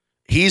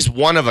 He's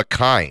one of a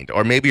kind.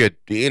 Or maybe,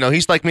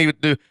 he's like maybe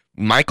the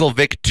Michael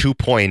Vick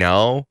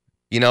 2.0.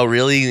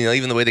 Really,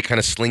 even the way they kind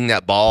of sling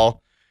that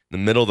ball in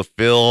the middle of the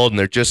field, and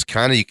they're just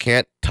kind of, you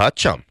can't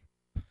touch them.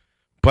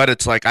 But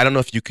it's like, I don't know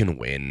if you can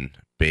win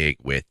big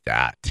with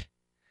that.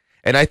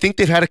 And I think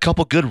they've had a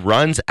couple good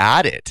runs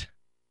at it.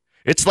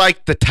 It's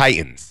like the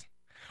Titans.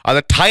 Are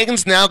the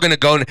Titans now going to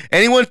go?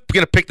 Anyone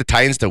going to pick the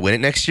Titans to win it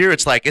next year?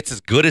 It's like it's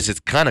as good as it's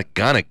kind of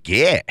going to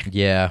get.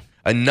 Yeah.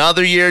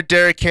 Another year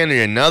Derrick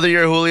Henry. Another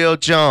year Julio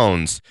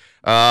Jones.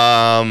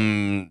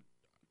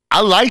 I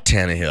like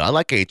Tannehill. I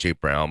like A.J.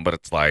 Brown, but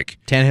it's like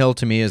Tannehill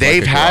to me is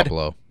they've like a had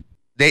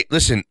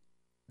Garoppolo.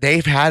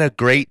 They've had a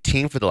great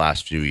team for the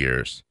last few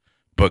years,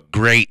 but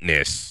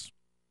greatness.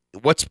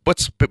 What's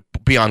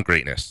beyond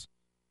greatness?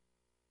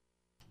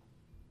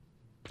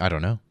 I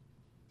don't know.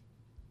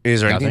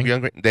 Is there Nothing? anything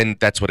beyond great? Then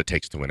that's what it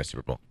takes to win a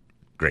Super Bowl.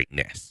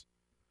 Greatness.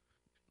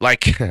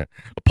 Like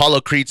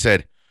Apollo Creed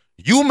said,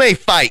 "You may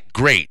fight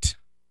great,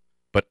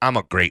 but I'm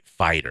a great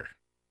fighter."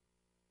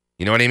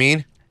 You know what I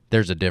mean?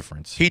 There's a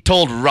difference. He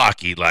told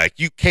Rocky, like,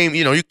 you came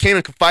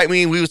and could fight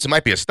me. It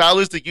might be a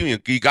stylistic.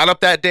 You got up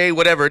that day,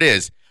 whatever it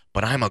is.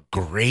 But I'm a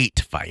great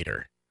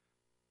fighter.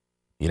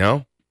 You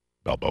know?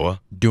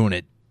 Balboa. Doing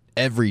it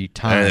every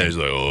time. And he's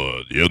like,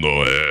 you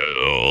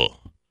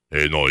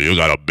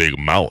got a big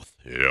mouth,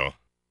 But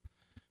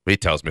he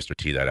tells Mr.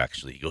 T that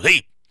actually. He goes,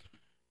 hey,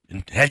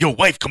 have your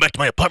wife come back to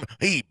my apartment.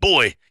 Hey,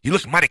 boy, you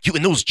look mighty cute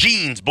in those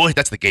jeans, boy.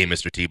 That's the gay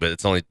Mr. T, but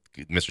it's only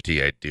Mr.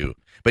 T I do.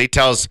 But he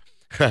tells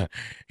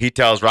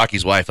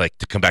Rocky's wife, like,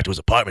 to come back to his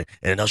apartment,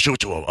 and I'll show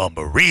it to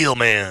a real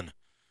man.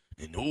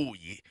 And,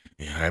 you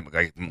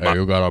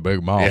got a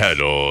big mouth. Yeah,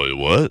 no,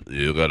 what?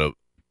 You got a...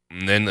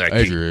 And then, like,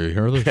 Hey, you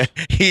hear this?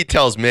 he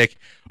tells Mick,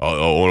 I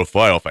want to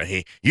fight. I'll fight.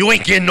 Hey, you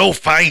ain't getting no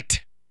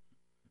fight.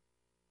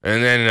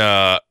 And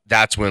then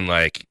that's when,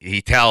 like,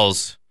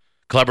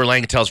 Clubber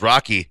Lang tells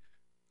Rocky,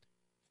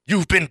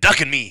 you've been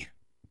ducking me.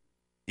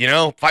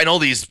 Fighting all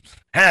these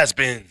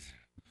has-beens.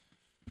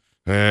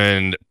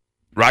 And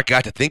Rocky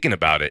got to thinking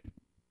about it.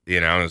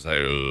 And it's like,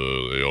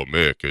 yo,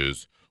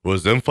 Mick,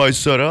 was them fights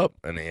set up?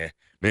 And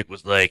Mick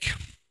was like,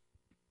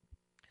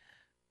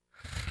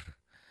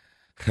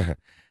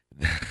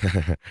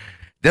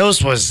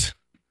 those was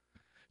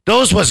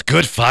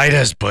good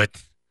fighters,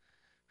 but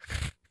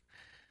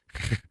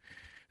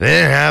they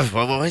didn't have,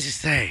 what did you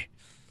say?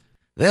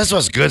 This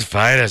was good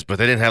fighters, but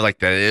they didn't have like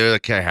that. It was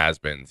kind of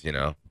has-beens,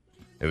 It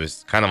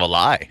was kind of a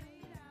lie.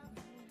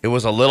 It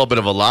was a little bit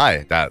of a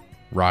lie that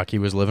Rocky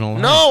was living a lie.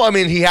 No, I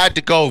mean, he had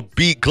to go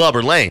beat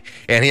Clubber Lang,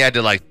 and he had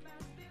to, like,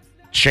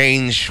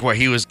 change what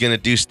he was going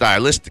to do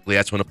stylistically.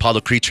 That's when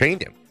Apollo Creed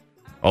trained him.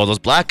 All those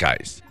black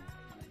guys.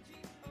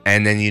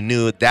 And then you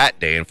knew that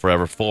day and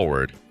forever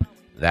forward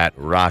that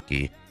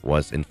Rocky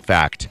was, in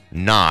fact,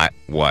 not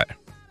what?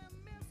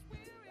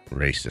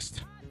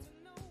 Racist.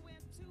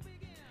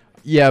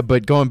 Yeah,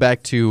 but going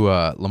back to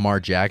Lamar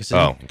Jackson.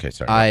 Oh, okay,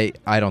 sorry.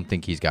 I don't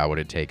think he's got what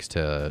it takes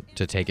to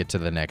take it to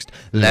the next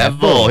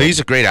level. He's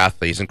a great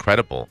athlete. He's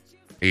incredible.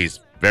 He's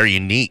very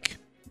unique.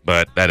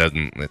 But that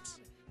doesn't... I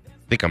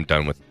think I'm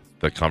done with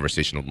the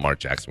conversation of Lamar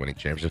Jackson winning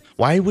championships.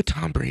 Why would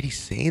Tom Brady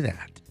say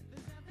that?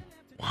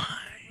 Why?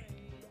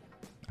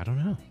 I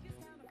don't know.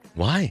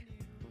 Why?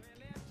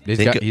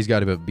 He's got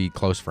to be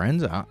close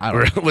friends. I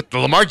don't know. With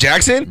Lamar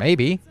Jackson?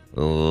 Maybe.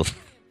 I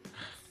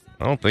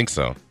don't think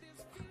so.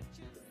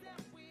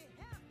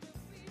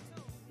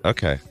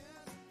 Okay.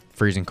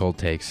 Freezing cold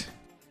takes.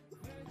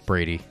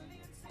 Brady,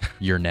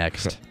 you're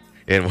next.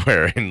 And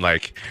where in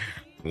like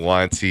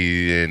once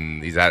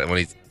he's at when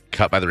he's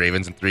cut by the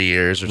Ravens in 3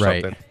 years or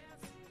something.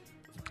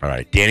 All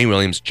right, Danny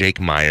Williams, Jake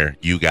Meyer,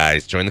 you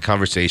guys join the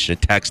conversation.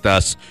 Text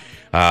us.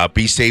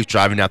 Be safe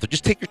driving out there.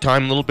 Just take your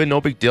time a little bit.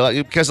 No big deal.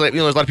 Because there's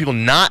a lot of people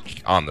not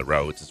on the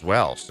roads as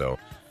well. So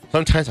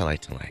sometimes I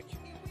like to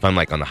if I'm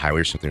like on the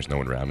highway or something, there's no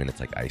one around me and it's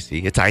like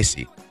icy. It's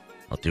icy.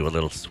 I'll do a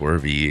little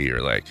swervy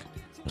or like,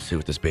 let's see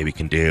what this baby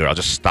can do. Or I'll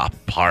just stop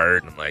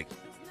hard and I'm like,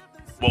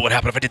 what would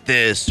happen if I did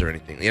this or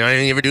anything? You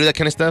ever do that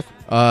kind of stuff?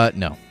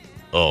 No.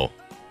 Oh.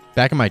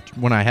 Back in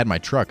when I had my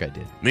truck, I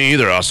did. Me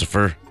either,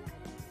 Ossifer.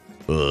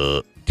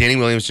 Danny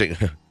Williams.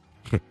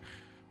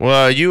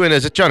 Well, you and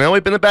is it John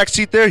Elway in the back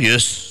seat there?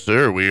 Yes,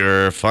 sir. We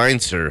are fine,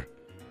 sir.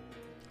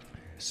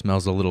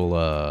 Smells a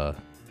little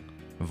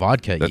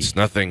vodka. That's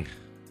nothing.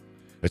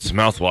 It's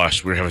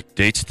mouthwash. We have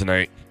dates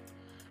tonight.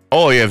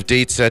 Oh, you have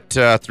dates at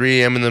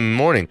 3 a.m. in the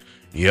morning.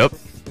 Yep.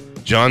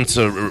 John's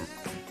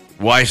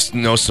wife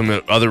knows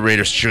some other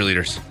Raiders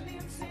cheerleaders.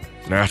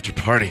 It's an after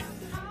party.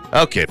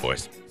 Okay,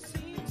 boys.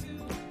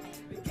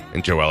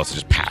 And Joe Ellis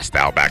just passed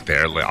out back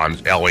there on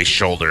Elway's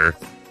shoulder.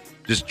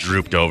 Just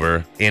drooped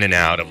over, in and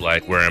out of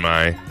like, where am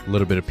I? A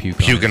little bit of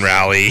puke and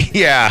rally.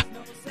 Yeah.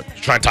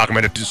 Trying to talk him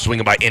into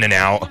swinging by in and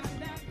out.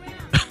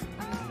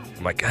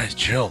 I'm like, guys,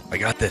 chill. I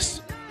got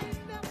this.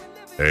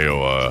 Hey,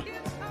 I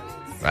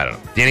don't know.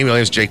 Danny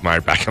Williams, Jake Meyer,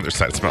 back on their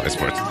side of Smiley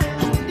Sports.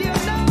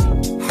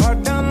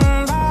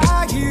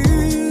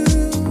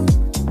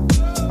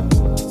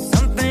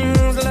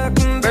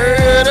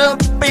 Better,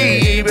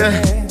 baby.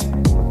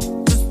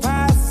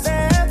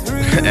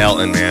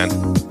 Elton, man.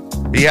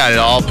 He had it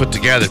all put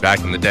together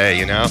back in the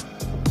day,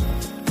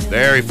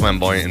 Very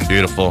flamboyant and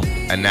beautiful.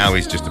 And now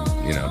he's just,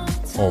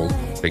 old.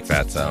 Big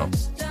fat so.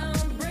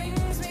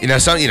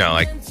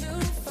 Like,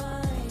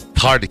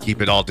 it's hard to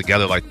keep it all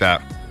together like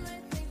that.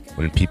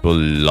 When people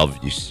love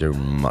you so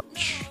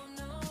much.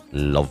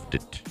 Loved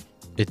it.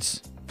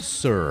 It's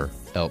Sir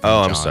Elton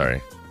Oh, John. I'm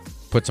sorry.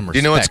 Put some respect.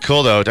 You know what's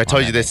cool though? I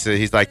told you that this.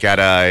 He's like at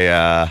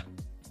a.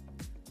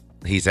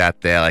 He's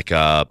at there like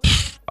a.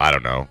 I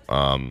don't know.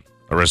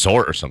 A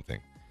resort or something,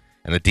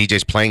 and the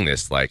DJ's playing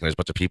this like. And there's a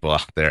bunch of people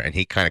out there, and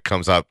he kind of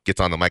comes up, gets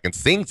on the mic, and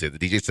sings it. The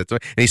DJ sits there,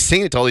 and he's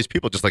singing it to all these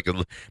people, just like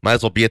might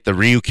as well be at the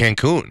Rio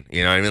Cancun.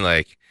 You know what I mean?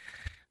 Like,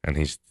 and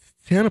he's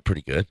sounding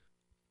pretty good.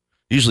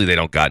 Usually they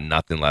don't got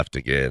nothing left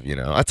to give. You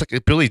know, it's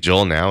like Billy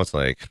Joel now. It's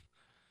like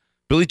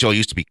Billy Joel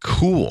used to be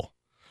cool,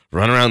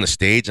 run around the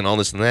stage and all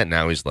this and that.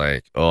 Now he's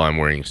like, oh, I'm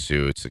wearing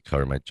suits to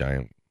cover my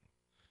giant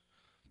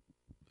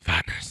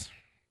fatness.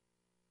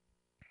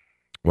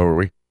 Where were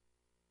we?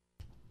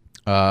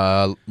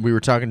 We were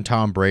talking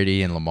Tom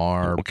Brady and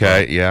Lamar.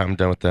 Okay, yeah, I'm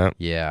done with that.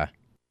 Yeah.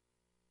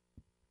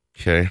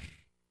 Okay.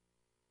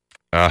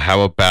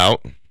 How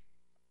about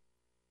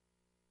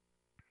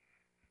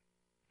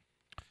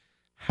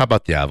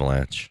the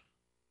Avalanche?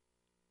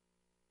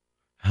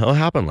 What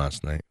happened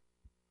last night?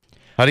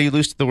 How do you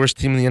lose to the worst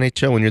team in the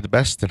NHL when you're the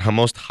best and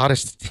most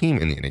hottest team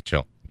in the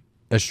NHL?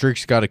 A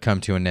streak's got to come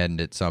to an end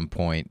at some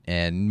point,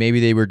 and maybe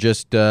they were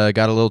just got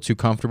a little too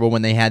comfortable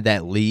when they had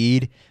that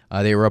lead.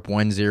 They were up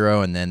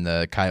 1-0, and then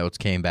the Coyotes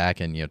came back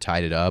and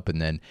tied it up,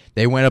 and then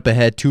they went up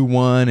ahead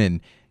 2-1,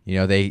 and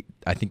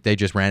I think they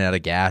just ran out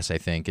of gas. I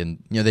think,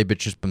 and they've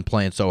just been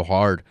playing so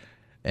hard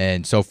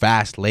and so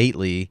fast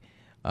lately,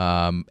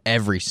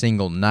 every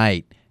single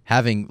night,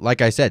 having,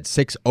 like I said,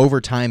 6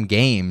 overtime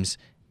games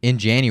in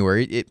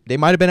January. They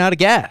might have been out of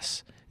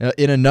gas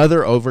in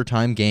another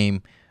overtime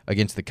game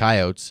against the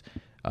Coyotes.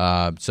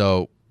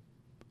 So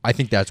I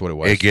think that's what it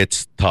was. It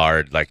gets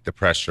hard, like the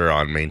pressure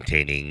on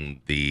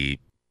maintaining the,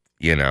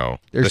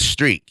 the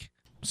streak.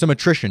 Some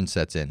attrition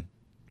sets in.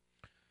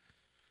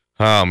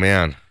 Oh,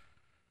 man.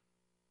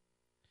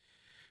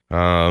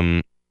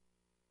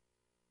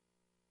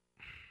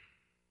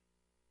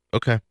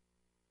 Okay.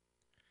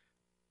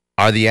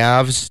 Are the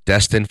Avs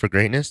destined for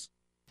greatness?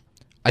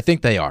 I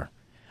think they are.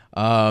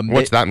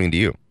 What's that mean to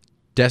you?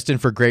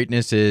 Destined for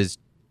greatness is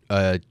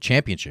a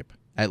championship.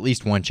 At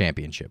least one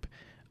championship.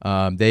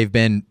 They've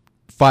been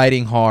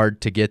fighting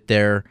hard to get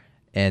there,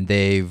 and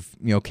they've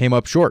came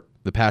up short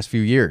the past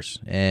few years,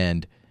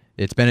 and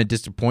it's been a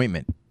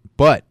disappointment.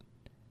 But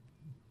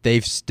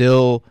they've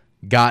still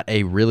got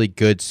a really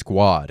good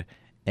squad,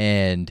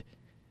 and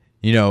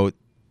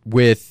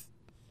with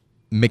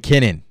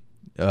McKinnon,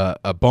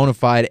 a bona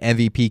fide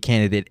MVP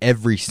candidate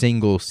every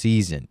single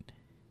season.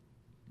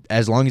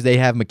 As long as they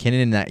have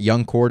McKinnon and that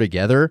young core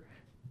together,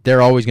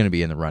 they're always going to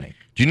be in the running.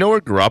 Do you know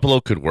where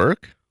Garoppolo could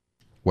work?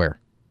 Where?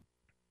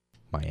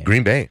 Miami.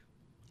 Green Bay.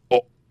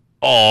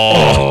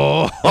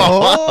 Oh,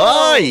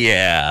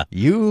 yeah.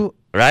 You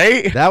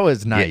right? That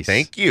was nice. Yeah,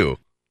 thank you.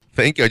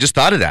 I just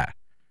thought of that.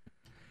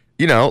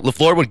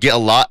 LaFleur would get a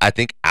lot, I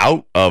think,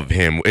 out of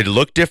him. It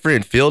looked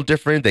different, feel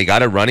different. They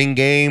got a running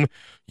game.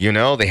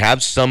 They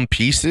have some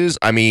pieces.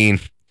 I mean,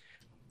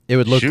 it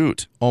would look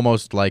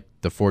almost like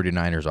the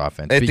 49ers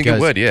offense. I think it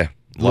would, yeah.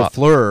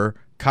 LaFleur,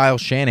 Kyle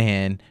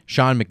Shanahan,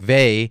 Sean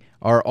McVay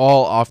are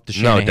all off the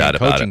Shanahan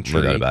coaching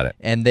tree. No doubt about it.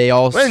 And they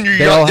all they're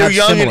have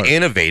young similar. and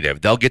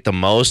innovative. They'll get the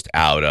most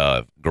out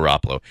of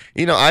Garoppolo.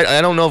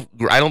 I don't know.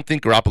 I don't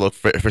think Garoppolo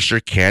for sure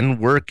can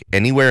work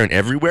anywhere and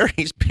everywhere.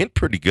 He's been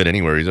pretty good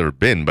anywhere he's ever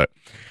been, but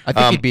I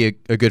think he'd be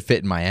a good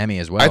fit in Miami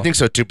as well. I think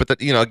so too.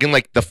 But again,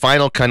 like the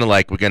final kind of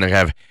like we're gonna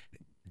have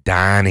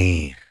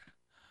Donnie,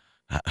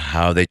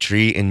 how they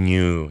treating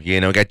you.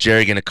 Got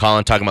Jerry gonna call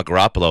and talking about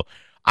Garoppolo.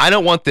 I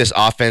don't want this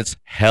offense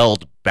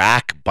held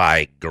back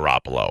by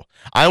Garoppolo.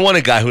 I want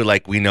a guy who,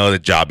 we know the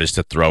job is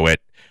to throw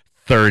it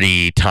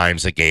 30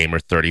 times a game or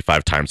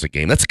 35 times a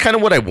game. That's kind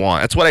of what I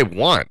want. That's what I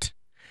want.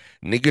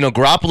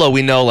 Garoppolo,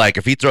 we know,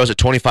 if he throws it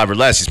 25 or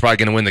less, he's probably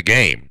going to win the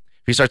game.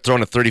 If he starts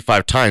throwing it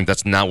 35 times,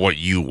 that's not what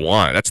you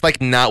want. That's,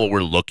 not what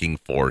we're looking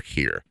for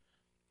here.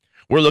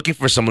 We're looking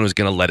for someone who's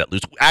going to let it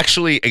loose.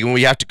 Actually,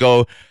 we have to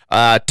go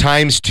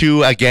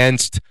 ×2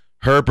 against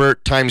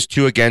Herbert,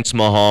 ×2 against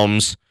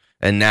Mahomes.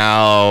 And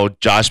now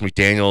Josh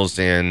McDaniels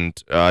and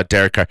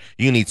Derek Carr,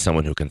 you need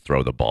someone who can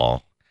throw the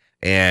ball.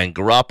 And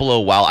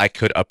Garoppolo, while I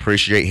could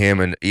appreciate him,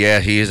 and yeah,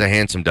 he is a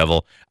handsome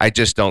devil, I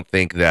just don't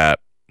think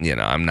that,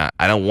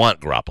 I don't want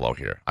Garoppolo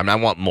here. I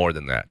want more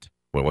than that.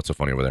 Wait, what's so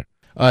funny over there?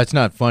 It's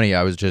not funny.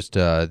 I was just,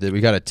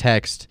 we got a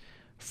text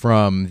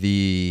from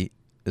the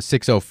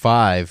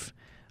 605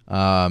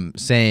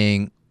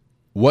 saying,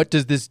 what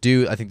does this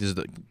do? I think this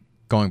is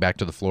going back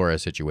to the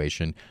Flores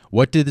situation,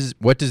 what does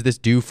this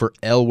do for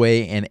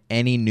Elway and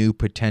any new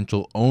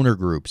potential owner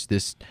groups?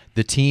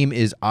 The team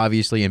is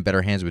obviously in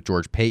better hands with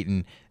George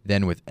Payton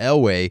than with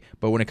Elway,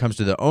 but when it comes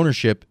to the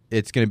ownership,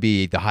 it's going to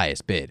be the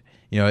highest bid.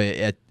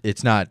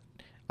 It's not.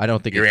 I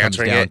don't think You're it comes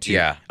answering down it? to.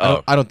 Yeah.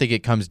 I don't think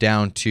it comes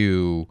down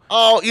to.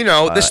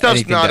 This stuff's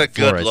anything not a that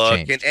good Flores look.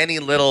 changed. And any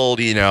little,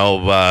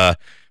 I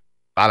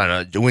don't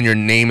know, when your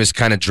name is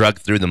kind of dragged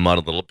through the mud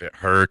a little bit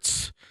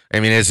hurts. I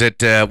mean, is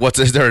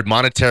there a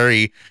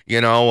monetary,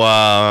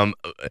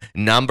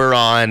 number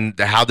on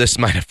how this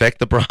might affect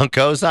the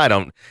Broncos?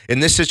 In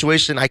this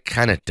situation, I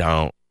kind of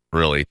don't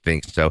really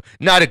think so.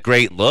 Not a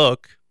great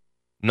look.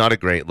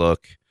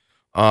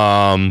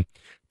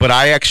 But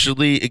I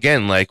actually,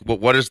 again, like,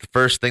 what is the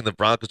first thing the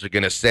Broncos are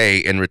going to say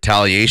in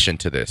retaliation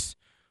to this?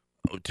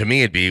 To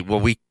me, it'd be, well,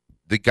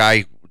 the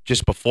guy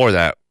just before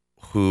that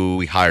who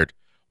we hired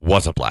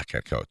was a black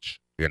head coach,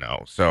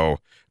 So,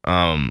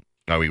 are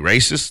we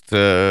racist?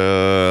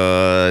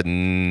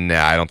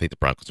 Nah, I don't think the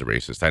Broncos are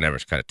racist.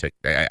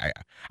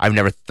 I've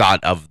never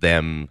thought of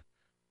them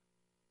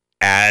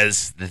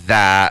as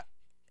that,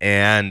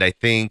 and I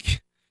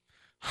think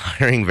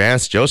hiring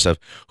Vance Joseph,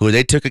 who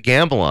they took a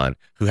gamble on,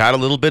 who had a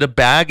little bit of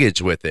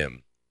baggage with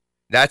him.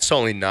 That's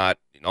only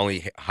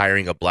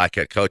hiring a black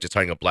head coach. It's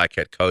hiring a black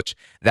head coach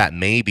that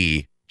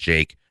maybe,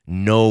 Jake,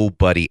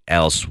 nobody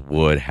else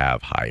would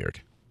have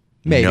hired.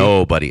 Maybe.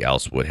 Nobody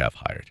else would have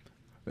hired.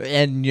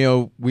 And,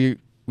 we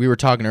were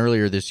talking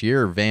earlier this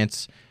year,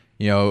 Vance,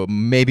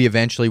 maybe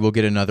eventually we'll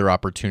get another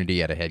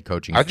opportunity at a head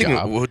coaching job.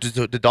 I think,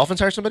 did the Dolphins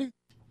hire somebody?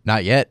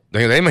 Not yet.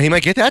 He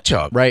might get that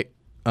job. Right.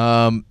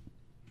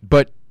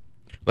 But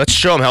let's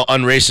show them how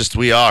unracist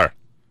we are.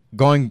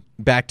 Going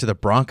back to the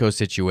Broncos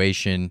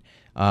situation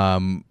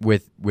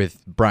with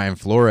Brian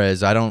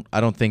Flores, I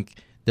don't think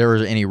there were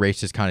any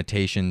racist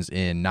connotations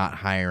in not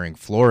hiring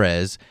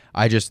Flores.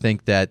 I just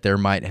think that there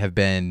might have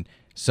been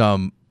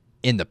some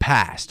in the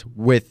past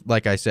with,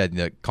 like I said,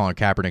 the Colin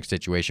Kaepernick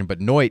situation. But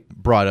Noit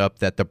brought up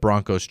that the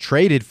Broncos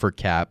traded for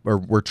Cap, or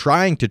were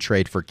trying to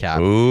trade for Cap.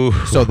 Ooh.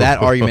 So that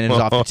argument is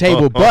off the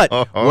table. But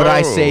what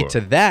I say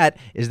to that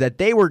is that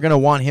they were going to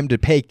want him to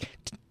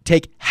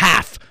take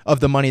half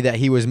of the money that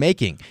he was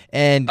making.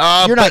 And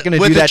you're not going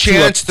to do that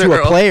to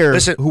a player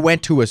who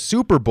went to a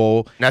Super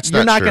Bowl.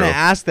 You're not going to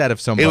ask that of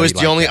somebody. It was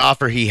the only that.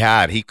 offer he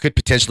had. He could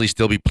potentially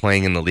still be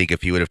playing in the league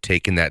if he would have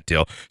taken that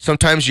deal.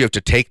 Sometimes you have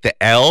to take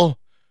the L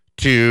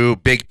to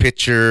big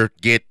picture,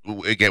 get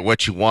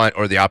what you want,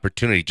 or the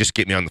opportunity. Just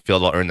get me on the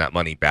field, I'll earn that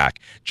money back.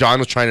 John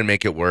was trying to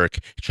make it work.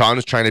 John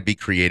was trying to be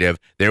creative.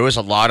 There was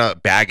a lot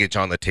of baggage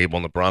on the table,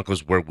 and the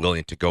Broncos were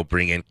willing to go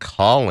bring in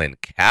Colin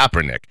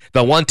Kaepernick,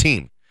 the one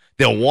team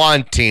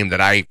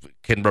that I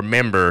can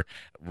remember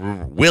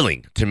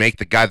willing to make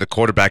the guy the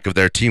quarterback of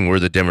their team were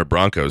the Denver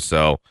Broncos.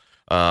 So,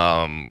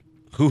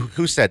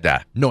 who said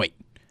that? Noit.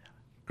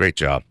 Great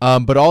job.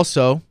 But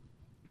also,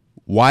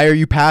 why are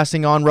you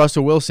passing on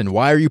Russell Wilson?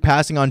 Why are you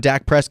passing on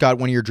Dak Prescott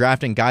when you're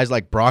drafting guys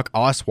like Brock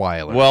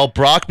Osweiler? Well,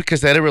 Brock,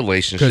 because they had a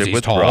relationship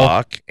with tall.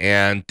 Brock,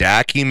 and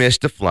Dak, he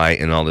missed a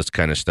flight and all this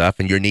kind of stuff,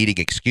 and you're needing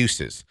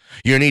excuses.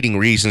 You're needing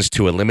reasons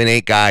to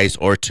eliminate guys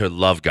or to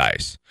love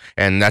guys.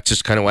 And that's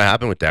just kind of what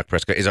happened with Dak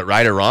Prescott. Is it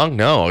right or wrong?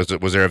 No.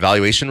 Was their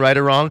evaluation right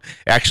or wrong?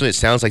 Actually, it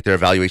sounds like their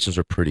evaluations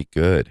were pretty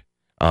good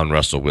on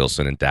Russell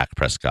Wilson and Dak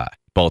Prescott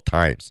both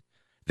times.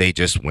 They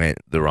just went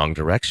the wrong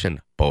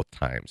direction both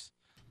times.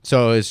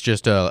 So it's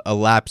just a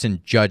lapse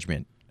in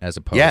judgment as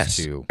opposed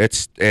to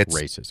it's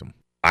racism.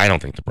 I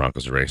don't think the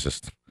Broncos are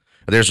racist.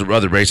 There's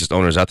other racist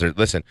owners out there.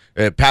 Listen,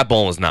 Pat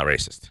Bowlen was not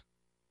racist.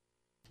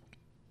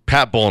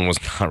 Pat Bowlen was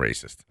not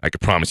racist. I can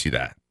promise you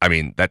that. I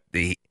mean, that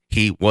he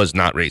was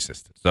not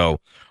racist.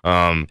 So,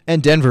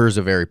 and Denver is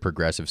a very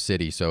progressive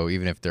city. So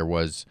even if there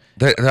was,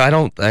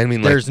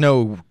 there's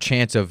no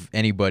chance of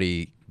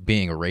anybody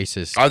being a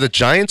racist. Are the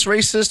Giants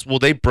racist? Well,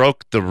 they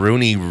broke the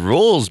Rooney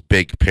rules,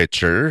 big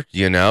picture.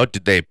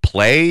 Did they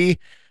play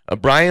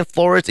Brian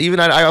Flores? Even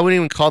I wouldn't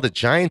even call the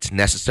Giants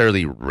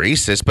necessarily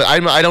racist, but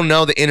I don't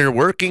know the inner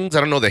workings.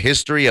 I don't know the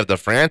history of the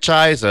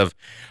franchise of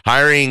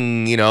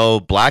hiring,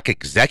 black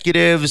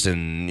executives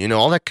and,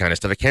 all that kind of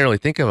stuff. I can't really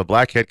think of a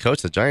black head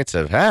coach the Giants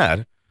have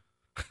had.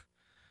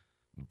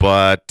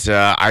 But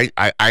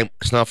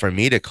it's not for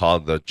me to call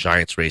the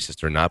Giants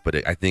racist or not,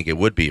 but I think it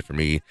would be for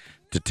me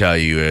to tell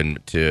you and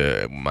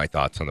to my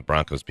thoughts on the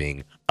Broncos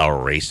being a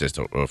racist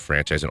or a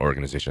franchise and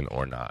organization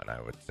or not. And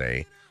I would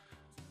say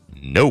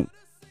no.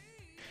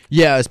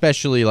 Yeah,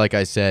 especially like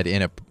I said,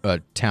 in a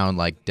town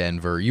like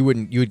Denver, you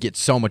would get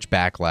so much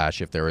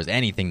backlash if there was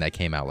anything that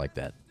came out like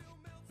that.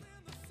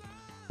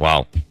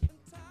 Wow.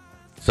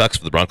 Sucks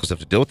for the Broncos to have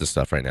to deal with this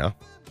stuff right now.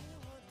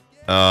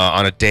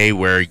 On a day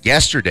where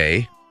yesterday,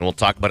 and we'll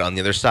talk about it on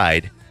the other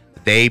side,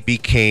 they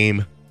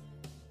became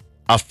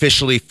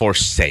officially for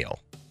sale.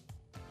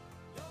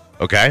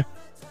 Okay?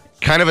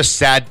 Kind of a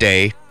sad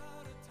day,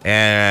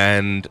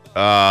 and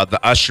the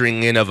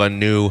ushering in of a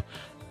new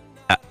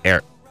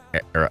era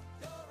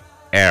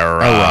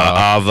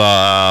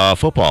of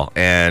football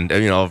and,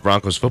 of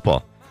Broncos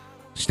football.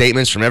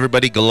 Statements from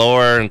everybody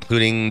galore,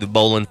 including the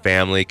Bowlen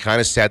family. Kind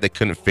of sad they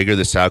couldn't figure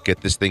this out,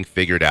 get this thing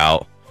figured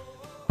out.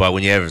 But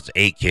when you have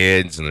 8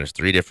 kids and there's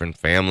 3 different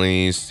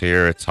families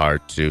here, it's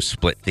hard to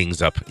split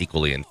things up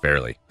equally and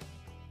fairly.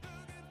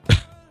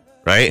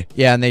 Right?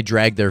 Yeah, and they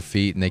dragged their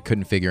feet and they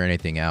couldn't figure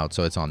anything out,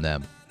 so it's on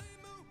them.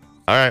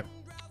 All right.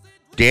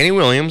 Danny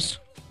Williams,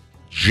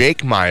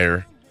 Jake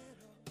Meyer,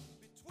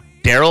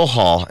 Daryl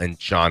Hall, and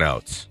John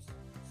Oates.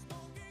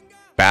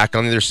 Back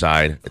on the other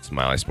side, it's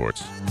Mile High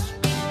Sports.